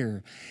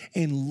hear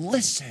and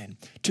listen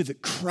to the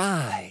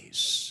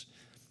cries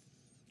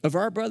of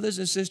our brothers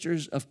and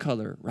sisters of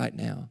color right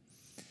now,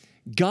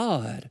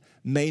 God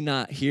may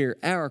not hear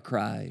our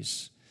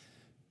cries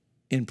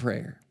in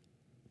prayer.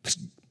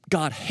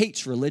 God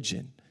hates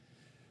religion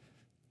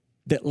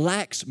that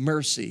lacks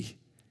mercy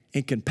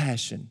and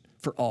compassion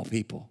for all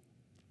people.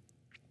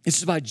 This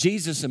is why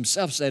Jesus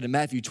himself said in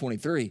Matthew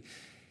 23,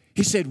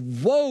 he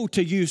said, "Woe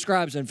to you,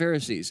 scribes and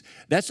Pharisees."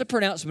 That's a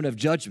pronouncement of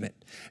judgment.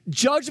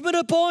 Judgment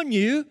upon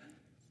you,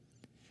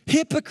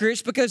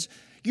 hypocrites, because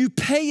you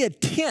pay a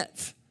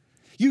tenth.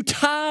 You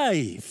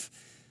tithe,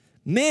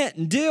 mint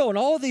and dill and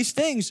all these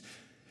things,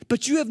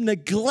 but you have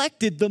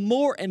neglected the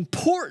more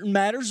important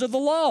matters of the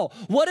law.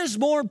 What is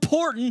more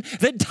important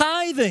than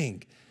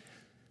tithing?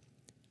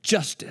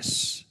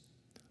 Justice,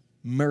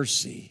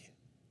 mercy,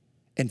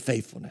 and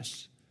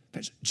faithfulness.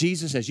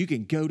 Jesus says you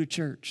can go to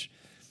church.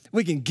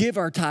 We can give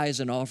our tithes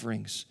and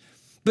offerings.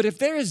 But if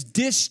there is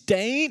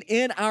disdain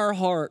in our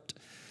heart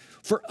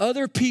for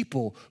other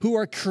people who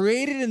are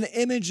created in the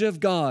image of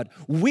God,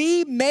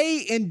 we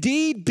may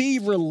indeed be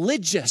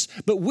religious,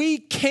 but we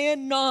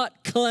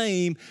cannot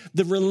claim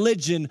the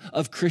religion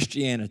of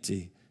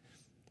Christianity.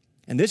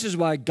 And this is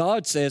why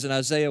God says in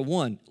Isaiah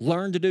 1,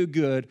 learn to do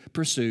good,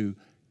 pursue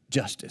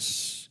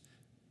justice.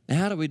 Now,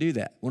 how do we do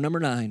that? Well, number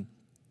 9,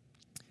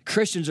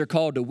 Christians are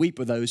called to weep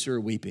with those who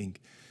are weeping.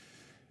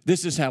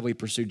 This is how we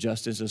pursue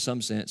justice in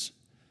some sense.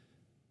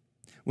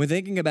 When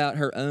thinking about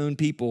her own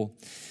people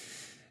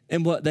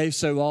and what they've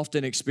so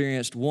often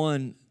experienced,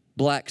 one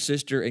black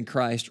sister in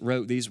Christ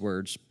wrote these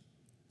words.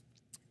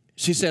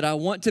 She said, "I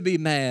want to be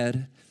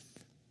mad,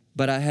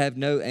 but I have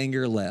no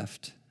anger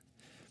left.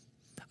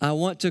 I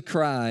want to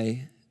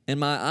cry and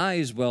my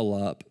eyes well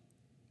up,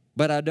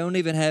 but I don't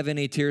even have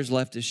any tears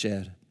left to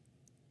shed.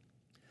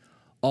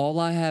 All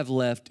I have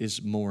left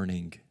is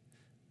mourning,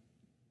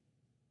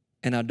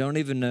 and I don't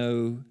even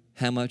know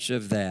how much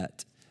of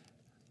that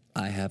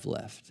I have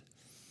left.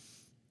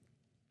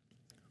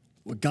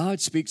 Well, God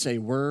speaks a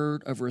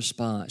word of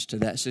response to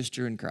that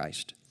sister in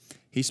Christ.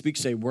 He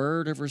speaks a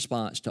word of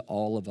response to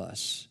all of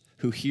us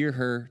who hear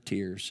her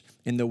tears.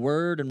 And the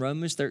word in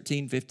Romans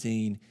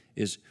 13:15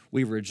 is,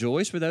 we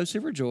rejoice with those who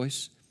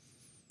rejoice,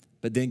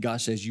 but then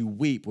God says, you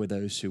weep with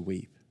those who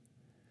weep.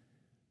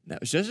 Now,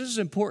 it's just as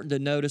important to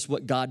notice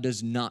what God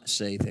does not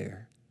say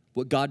there.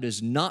 What God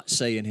does not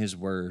say in his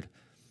word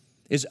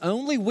is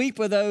only weep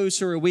with those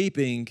who are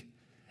weeping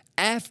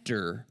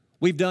after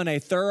we've done a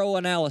thorough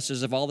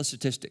analysis of all the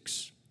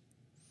statistics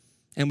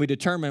and we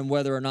determine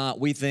whether or not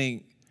we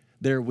think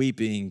their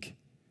weeping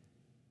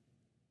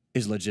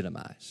is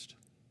legitimized.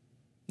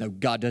 No,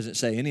 God doesn't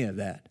say any of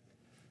that.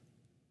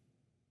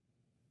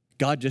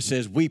 God just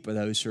says, weep with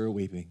those who are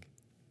weeping.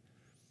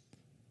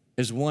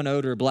 As one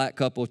older black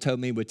couple told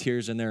me with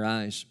tears in their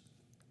eyes,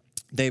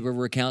 they were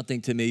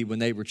recounting to me when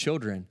they were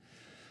children.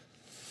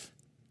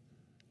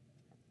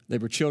 They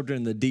were children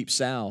in the Deep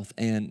South,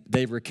 and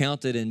they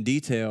recounted in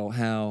detail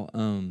how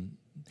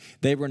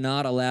they were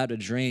not allowed to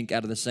drink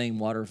out of the same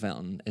water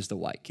fountain as the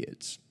white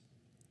kids.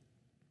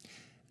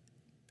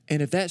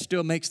 And if that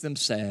still makes them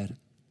sad,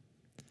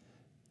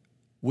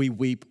 we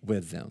weep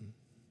with them.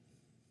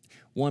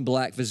 One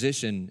black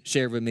physician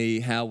shared with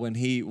me how when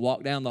he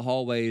walked down the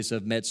hallways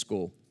of med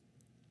school,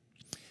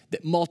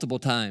 that multiple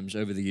times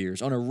over the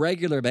years, on a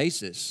regular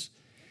basis,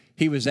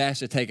 he was asked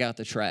to take out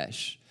the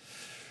trash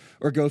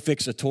or go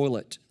fix a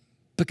toilet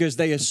because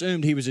they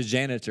assumed he was a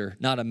janitor,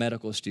 not a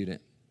medical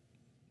student,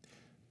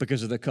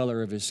 because of the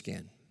color of his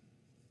skin.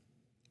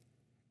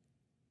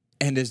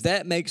 And as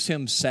that makes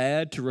him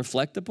sad to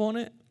reflect upon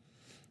it,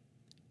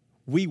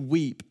 we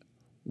weep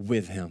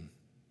with him.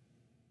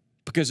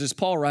 Because as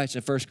Paul writes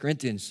in 1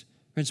 Corinthians,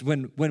 friends,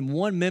 when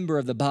one member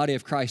of the body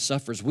of Christ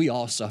suffers, we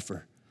all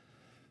suffer.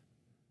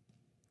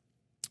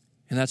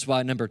 And that's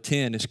why number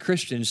 10 is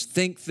Christians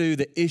think through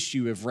the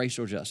issue of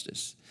racial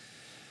justice.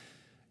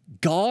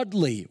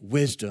 Godly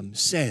wisdom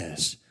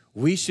says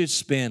we should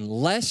spend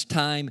less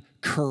time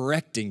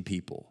correcting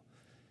people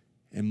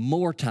and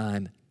more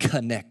time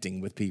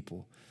connecting with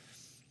people.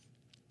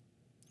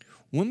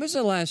 When was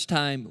the last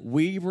time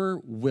we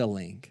were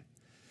willing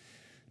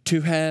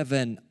to have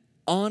an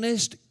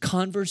honest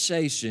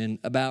conversation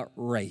about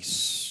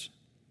race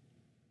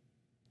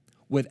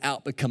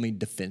without becoming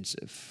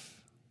defensive?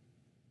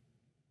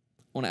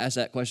 I want to ask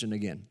that question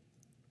again.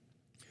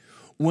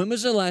 When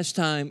was the last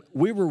time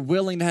we were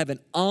willing to have an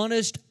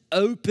honest,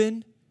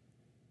 open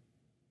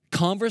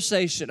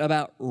conversation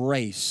about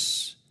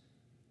race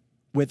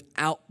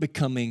without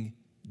becoming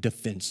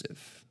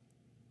defensive?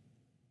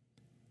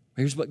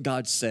 Here's what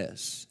God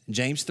says.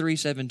 James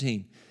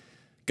 3:17.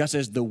 God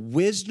says, the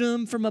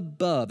wisdom from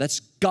above,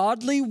 that's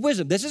godly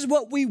wisdom. This is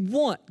what we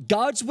want,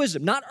 God's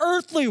wisdom, not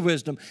earthly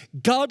wisdom,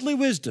 godly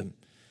wisdom.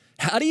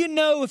 How do you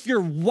know if you're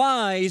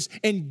wise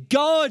in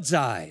God's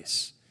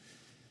eyes?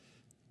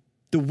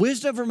 The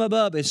wisdom from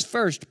above is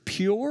first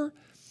pure,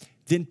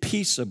 then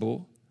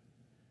peaceable,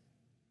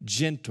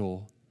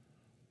 gentle,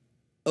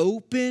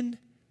 open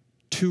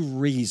to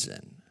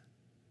reason.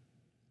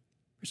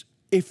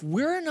 If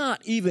we're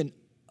not even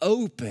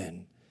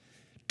open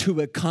to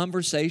a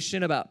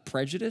conversation about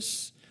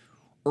prejudice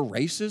or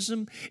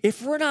racism,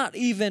 if we're not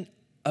even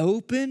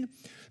open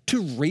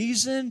to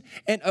reason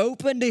and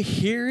open to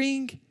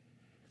hearing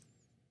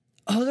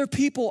other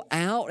people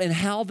out and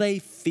how they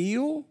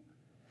feel,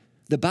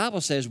 the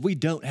Bible says we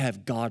don't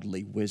have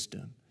godly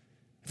wisdom.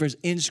 Because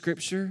in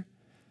Scripture,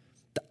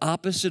 the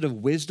opposite of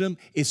wisdom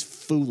is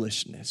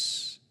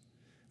foolishness.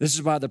 This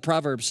is why the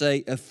Proverbs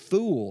say a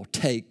fool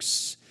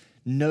takes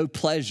no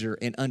pleasure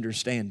in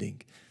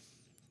understanding,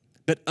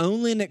 but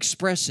only in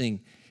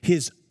expressing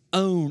his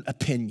own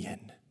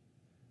opinion.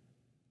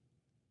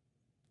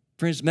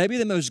 Friends, maybe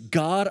the most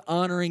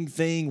God-honoring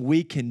thing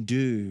we can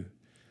do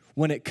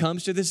when it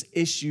comes to this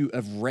issue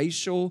of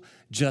racial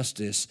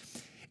justice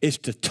is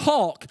to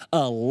talk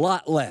a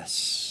lot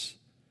less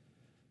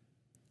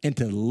and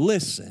to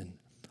listen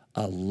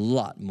a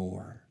lot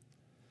more.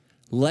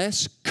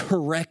 Less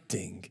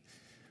correcting,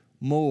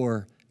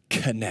 more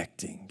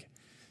connecting.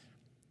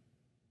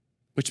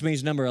 Which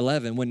means number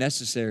 11, when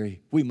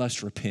necessary, we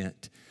must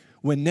repent.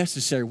 When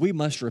necessary, we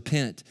must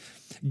repent.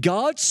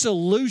 God's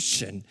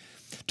solution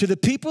to the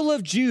people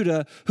of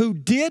Judah who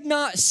did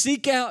not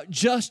seek out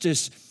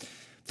justice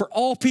for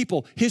all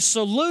people, his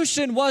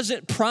solution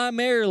wasn't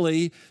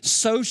primarily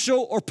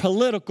social or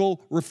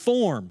political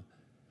reform.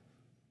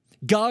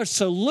 God's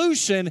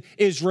solution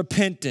is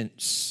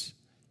repentance.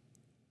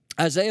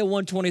 Isaiah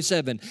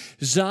 127,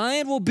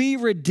 Zion will be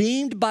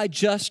redeemed by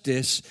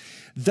justice,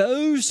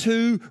 those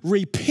who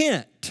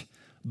repent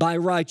by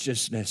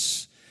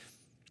righteousness.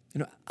 You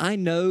know, I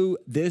know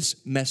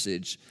this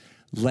message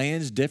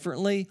lands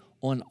differently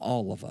on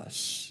all of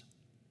us.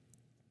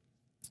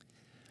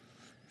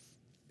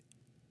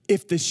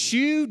 If the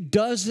shoe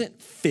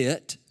doesn't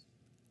fit,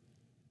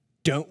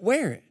 don't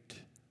wear it.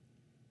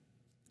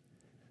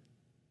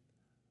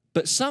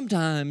 But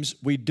sometimes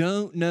we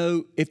don't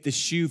know if the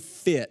shoe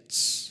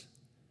fits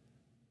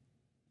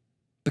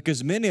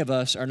because many of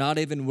us are not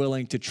even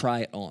willing to try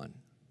it on.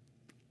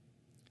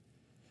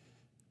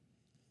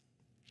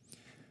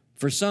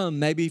 For some,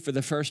 maybe for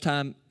the first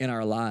time in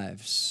our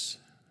lives,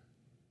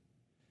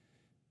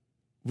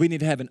 we need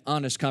to have an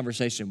honest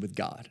conversation with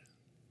God.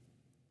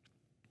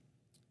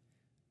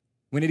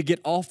 We need to get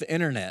off the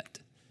internet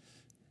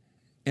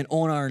and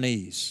on our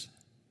knees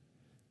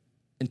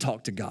and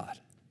talk to God.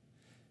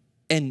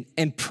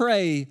 And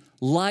pray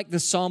like the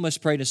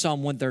psalmist prayed in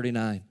Psalm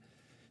 139.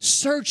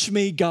 Search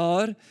me,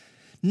 God.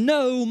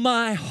 Know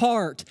my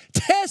heart.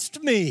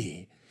 Test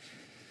me.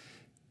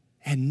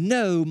 And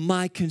know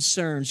my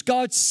concerns.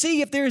 God,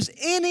 see if there's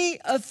any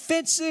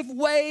offensive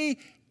way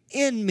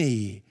in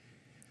me.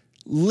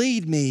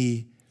 Lead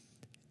me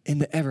in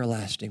the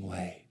everlasting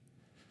way.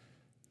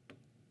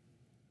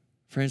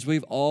 Friends,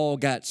 we've all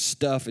got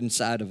stuff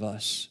inside of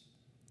us.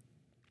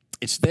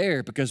 It's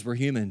there because we're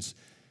humans.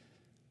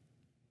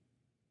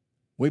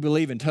 We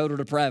believe in total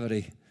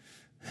depravity.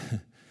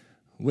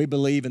 We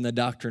believe in the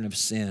doctrine of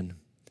sin.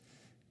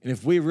 And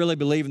if we really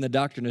believe in the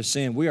doctrine of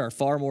sin, we are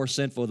far more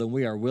sinful than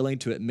we are willing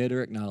to admit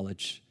or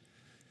acknowledge.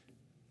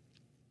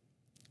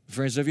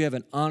 Friends, if you have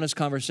an honest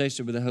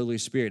conversation with the Holy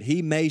Spirit,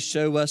 He may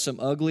show us some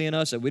ugly in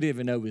us that we didn't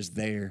even know was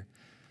there.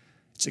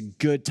 It's a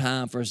good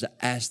time for us to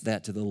ask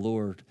that to the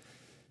Lord.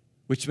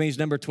 Which means,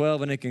 number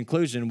 12, and in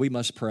conclusion, we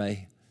must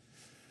pray.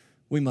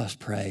 We must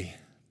pray.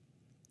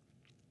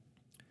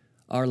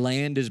 Our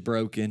land is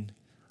broken.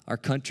 Our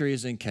country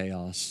is in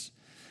chaos.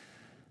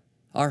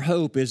 Our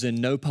hope is in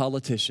no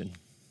politician.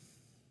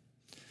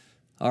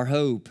 Our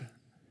hope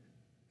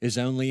is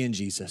only in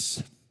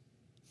Jesus.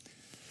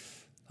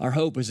 Our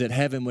hope is that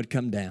heaven would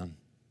come down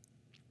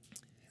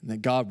and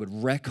that God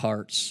would wreck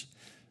hearts,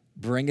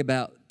 bring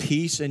about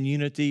peace and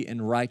unity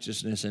and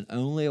righteousness in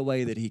only a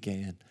way that He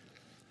can.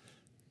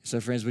 So,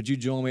 friends, would you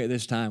join me at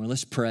this time and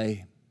let's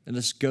pray and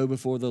let's go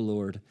before the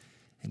Lord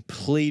and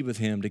plead with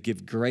Him to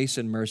give grace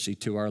and mercy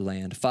to our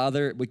land.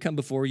 Father, we come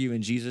before You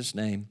in Jesus'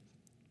 name.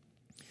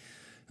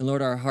 And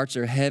Lord, our hearts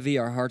are heavy,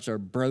 our hearts are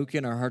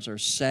broken, our hearts are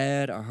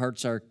sad, our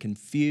hearts are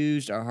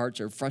confused, our hearts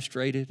are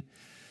frustrated.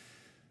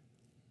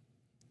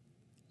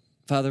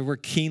 Father, we're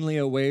keenly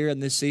aware in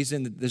this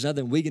season that there's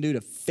nothing we can do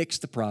to fix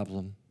the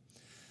problem.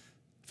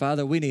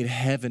 Father, we need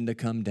heaven to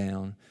come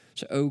down.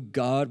 So, oh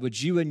God,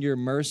 would You in Your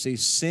mercy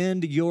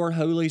send Your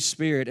Holy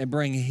Spirit and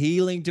bring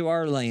healing to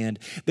our land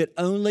that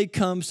only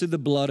comes through the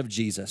blood of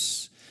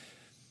Jesus.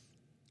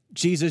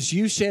 Jesus,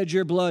 You shed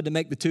Your blood to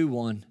make the two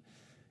one.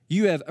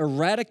 You have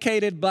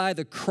eradicated by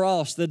the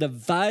cross the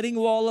dividing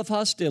wall of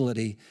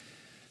hostility.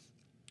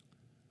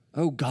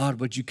 Oh God,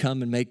 would You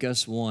come and make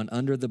us one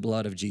under the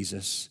blood of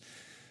Jesus?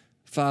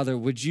 Father,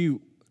 would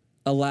You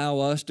allow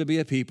us to be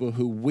a people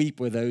who weep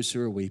with those who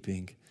are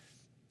weeping?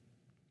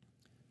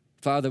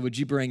 Father, would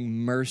You bring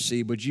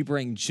mercy? Would You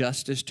bring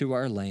justice to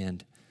our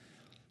land?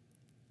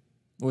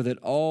 Or that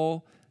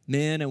all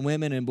men and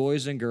women and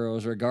boys and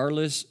girls,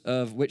 regardless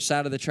of which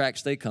side of the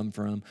tracks they come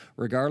from,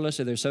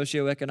 regardless of their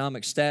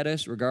socioeconomic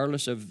status,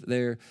 regardless of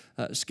their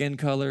skin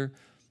color,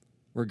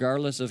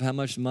 regardless of how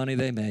much money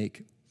they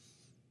make,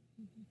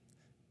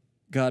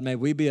 God, may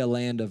we be a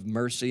land of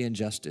mercy and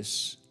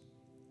justice.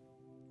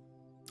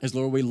 As,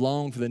 Lord, we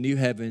long for the new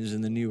heavens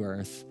and the new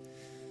earth.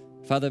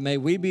 Father, may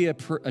we be a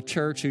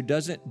church who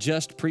doesn't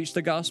just preach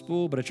the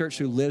gospel, but a church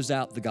who lives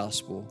out the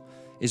gospel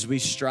as we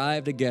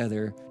strive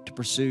together to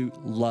pursue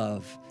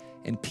love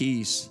and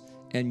peace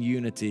and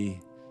unity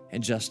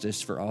and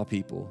justice for all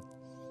people.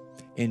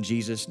 In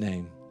Jesus'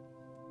 name,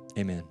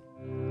 amen.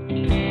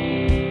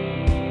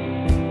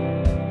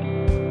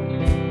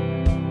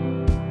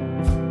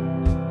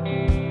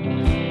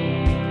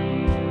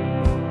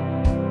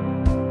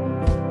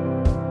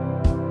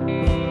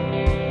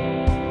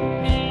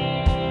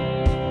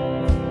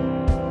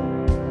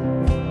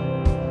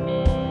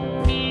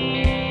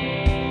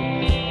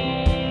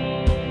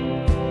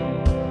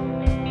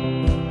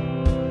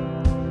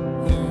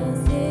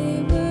 As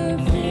they were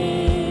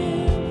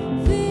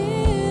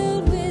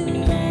filled with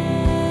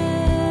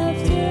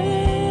laughter.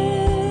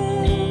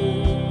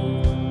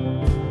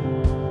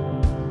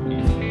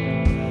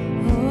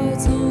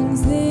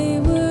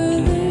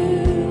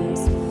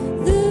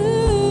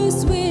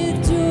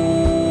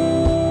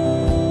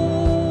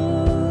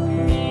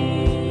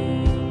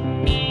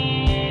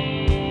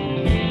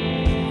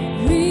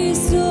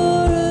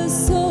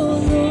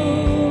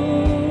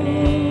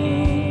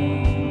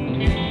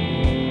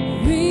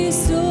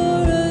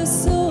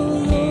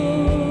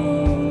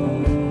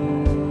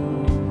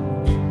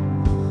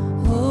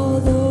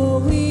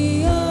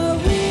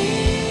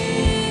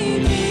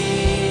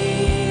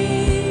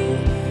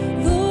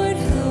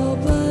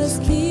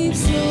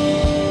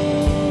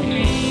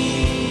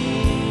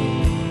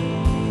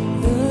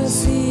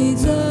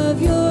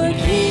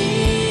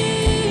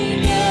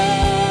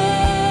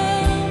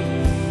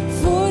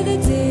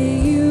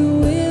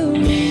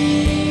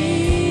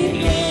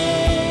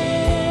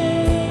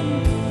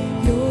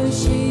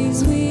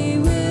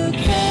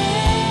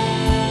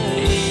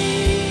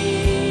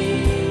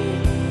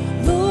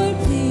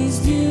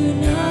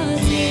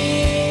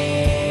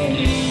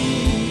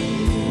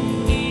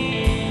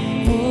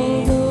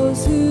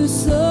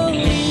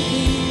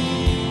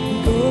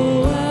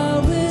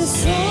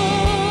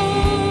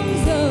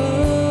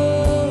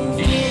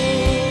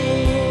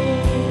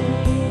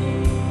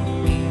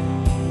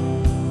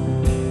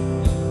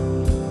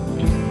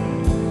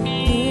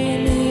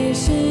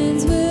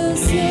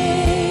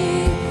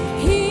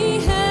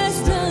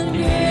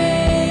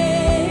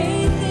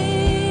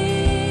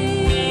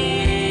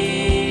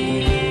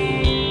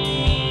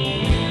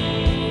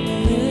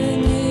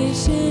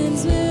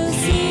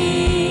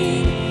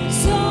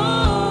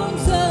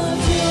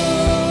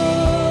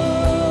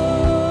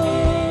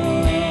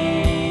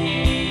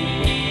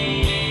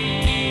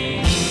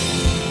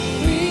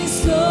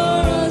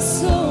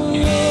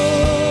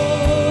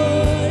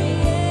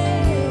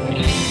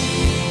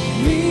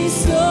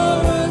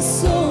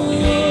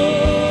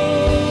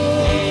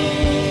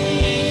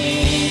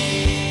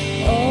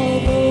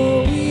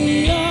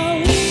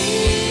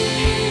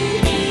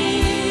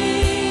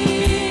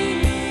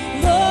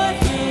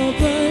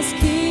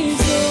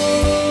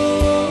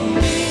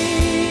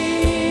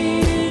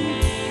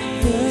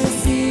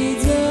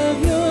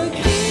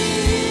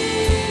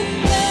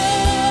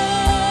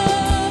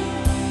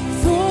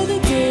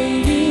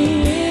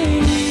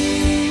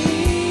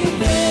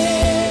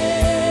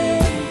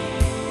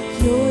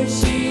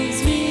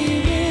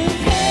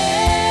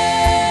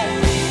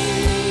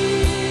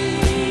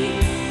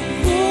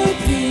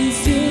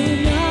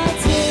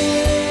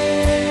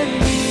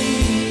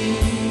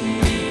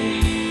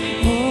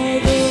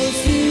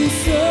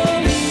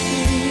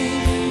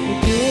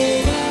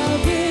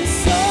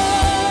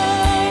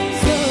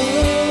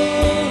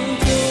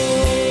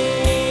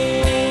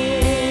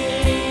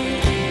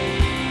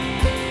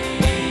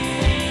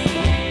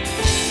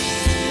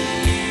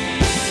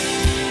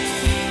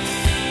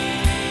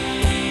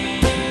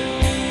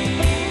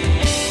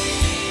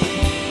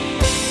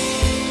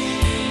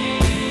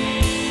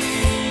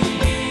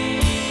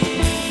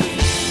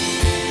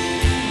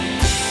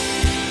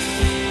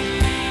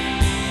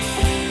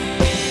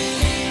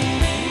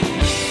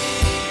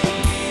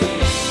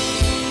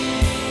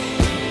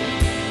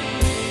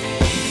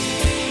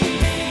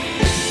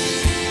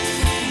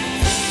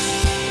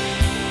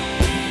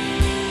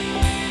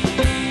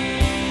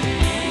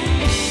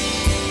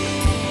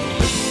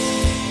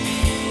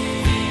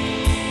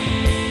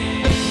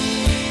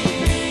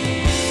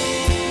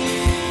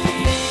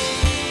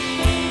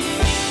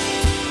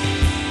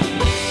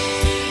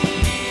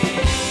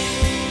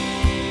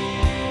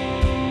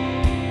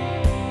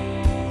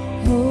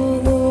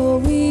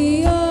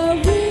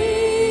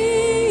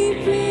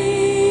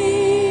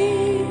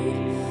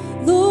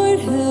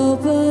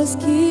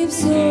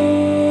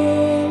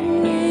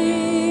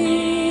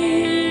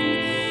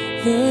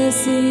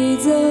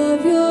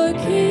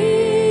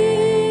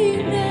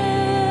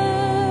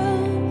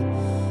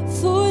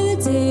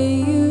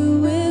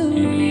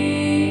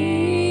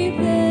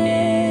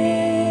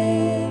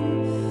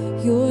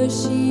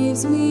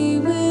 burdens we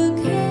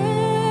will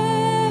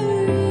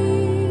carry.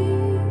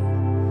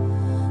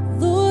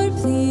 Lord,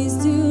 please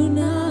do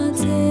not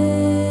tarry.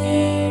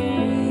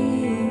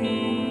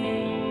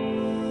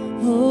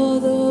 All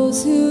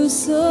those who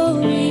sow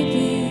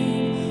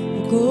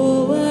weeping will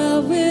go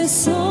out with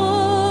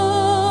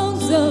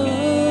songs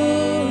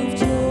of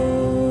joy.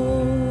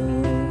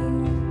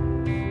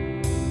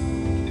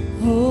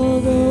 All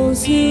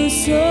those who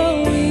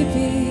sow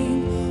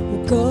weeping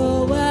will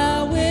go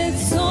out with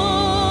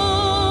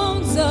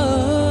songs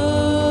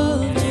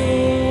of joy.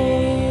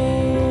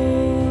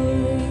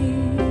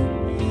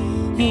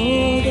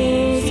 All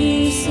those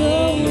who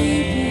sow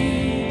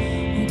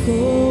weeping will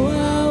go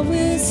out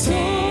with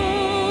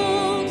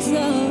songs of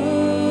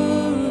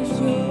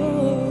joy.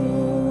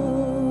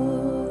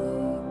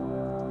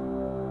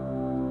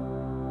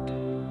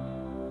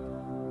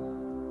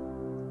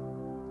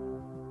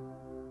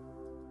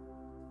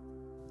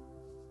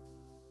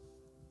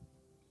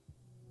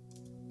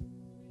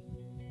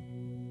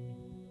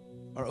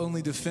 Our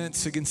only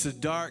defense against a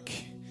dark,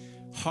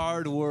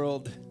 hard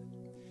world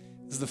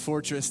is the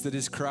fortress that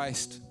is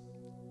Christ.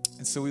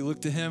 And so we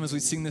look to him as we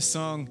sing this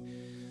song.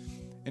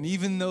 And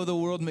even though the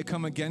world may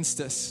come against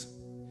us,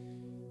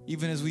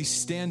 even as we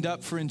stand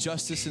up for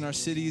injustice in our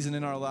cities and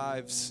in our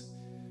lives,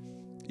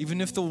 even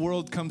if the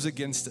world comes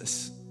against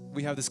us,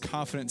 we have this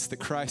confidence that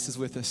Christ is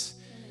with us.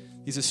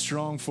 He's a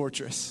strong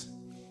fortress.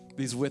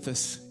 He's with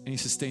us and he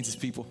sustains his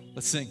people.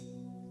 Let's sing.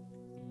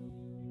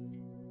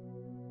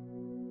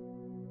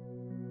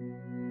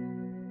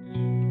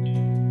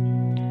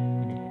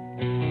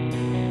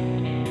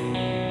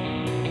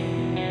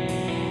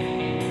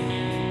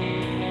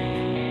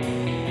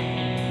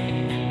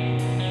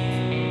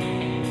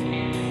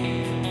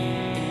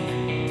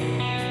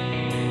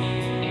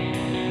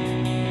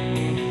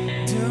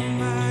 The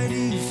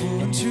mighty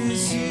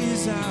fortress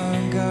is our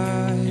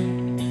God,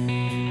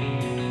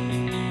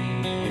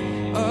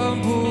 a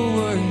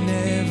bulwark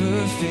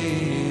never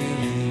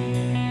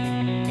failing,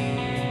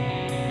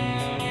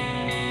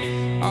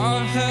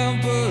 our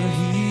helper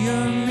here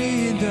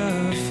amid the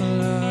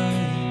flood.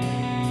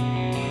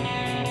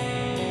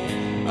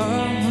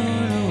 Our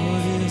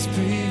Lord is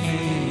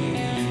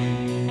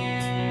prevailing,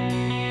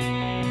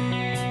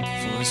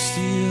 for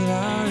still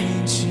our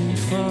ancient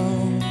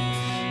foe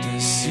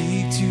does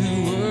seek to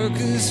work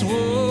us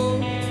woe.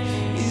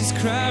 His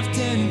craft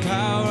and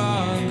power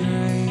are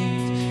great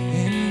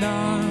and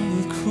armed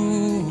with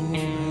cruel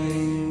weight.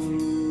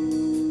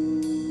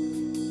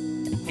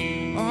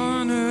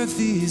 On earth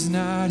is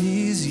not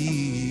his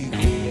equal.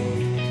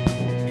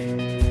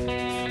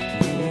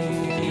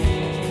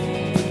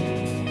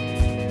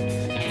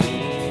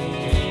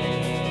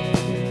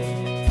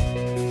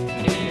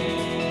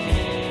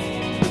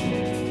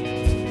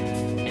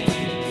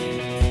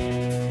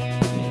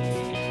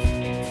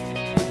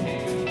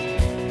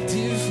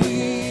 If we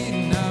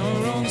in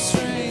our own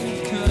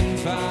strength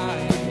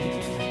confide,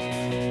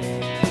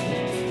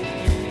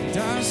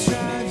 our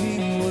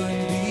striving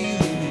would be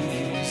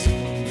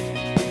losing.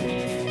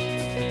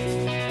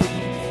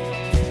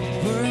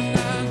 We're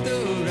not the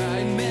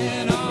right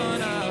man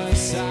on our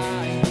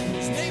side.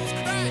 His name's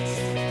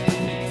Christ,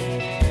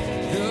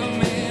 the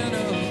man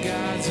of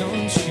God's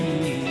own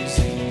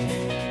choosing.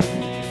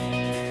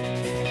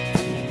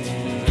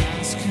 You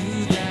ask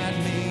who that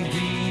may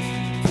be.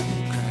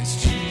 Christ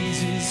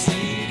Jesus,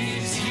 it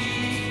is He,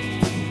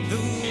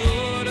 the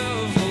Lord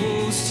of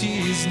hosts,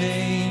 His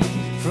name.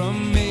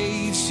 From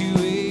age to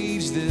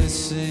age,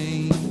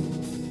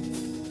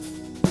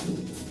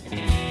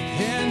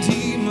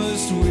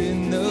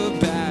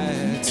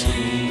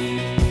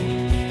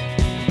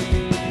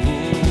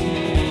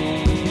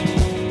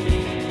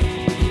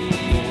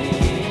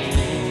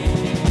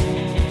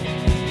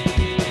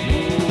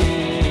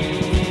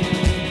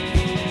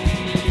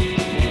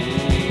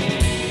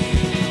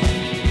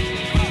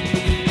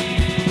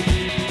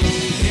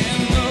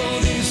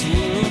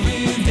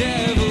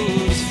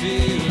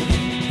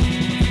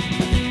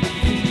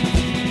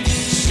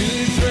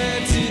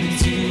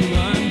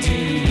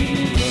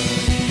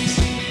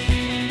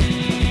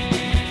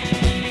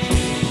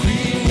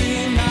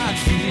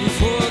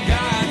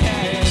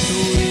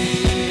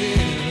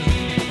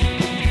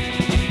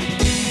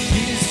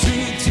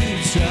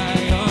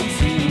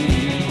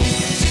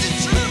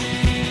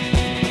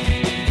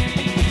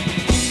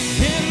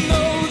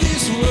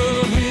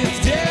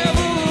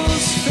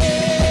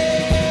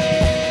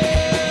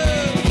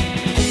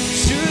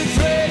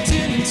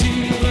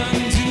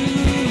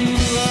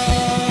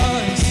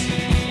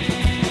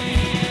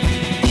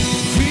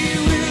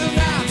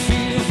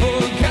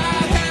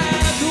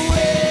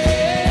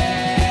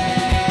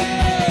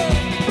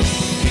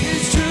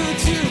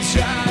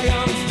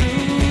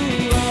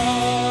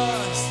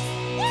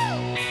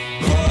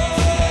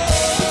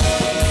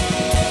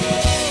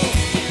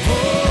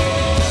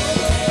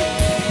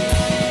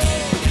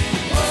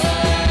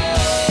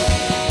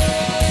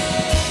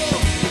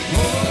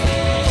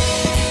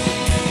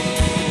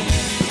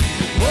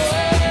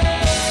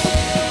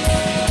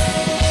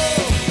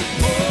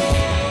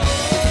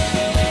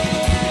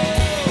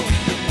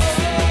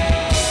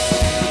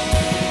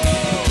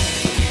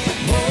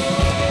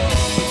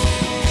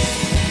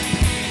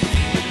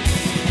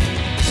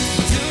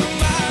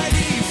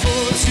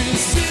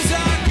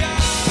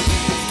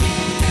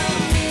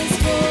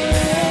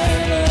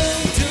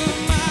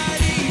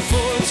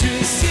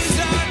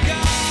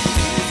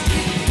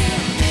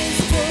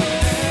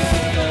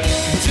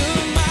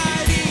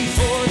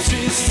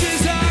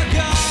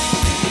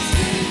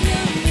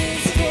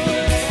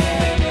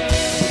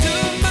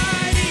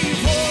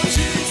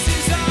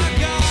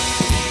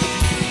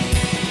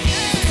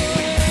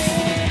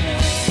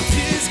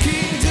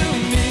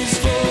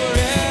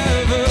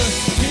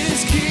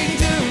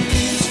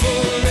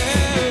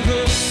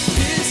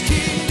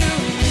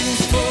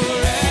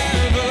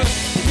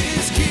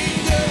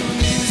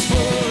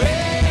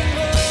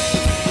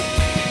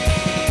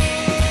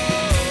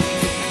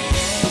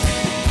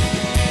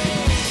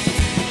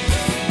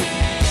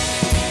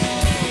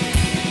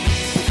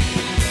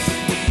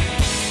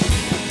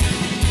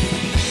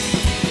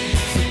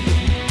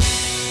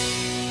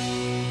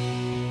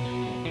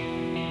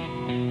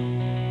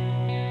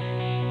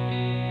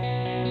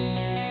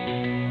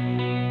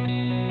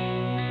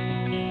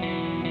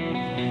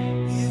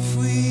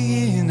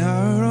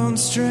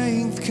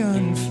 strength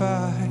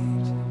confide,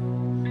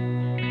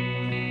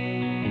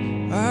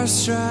 our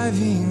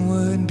striving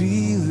would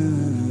be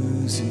lose.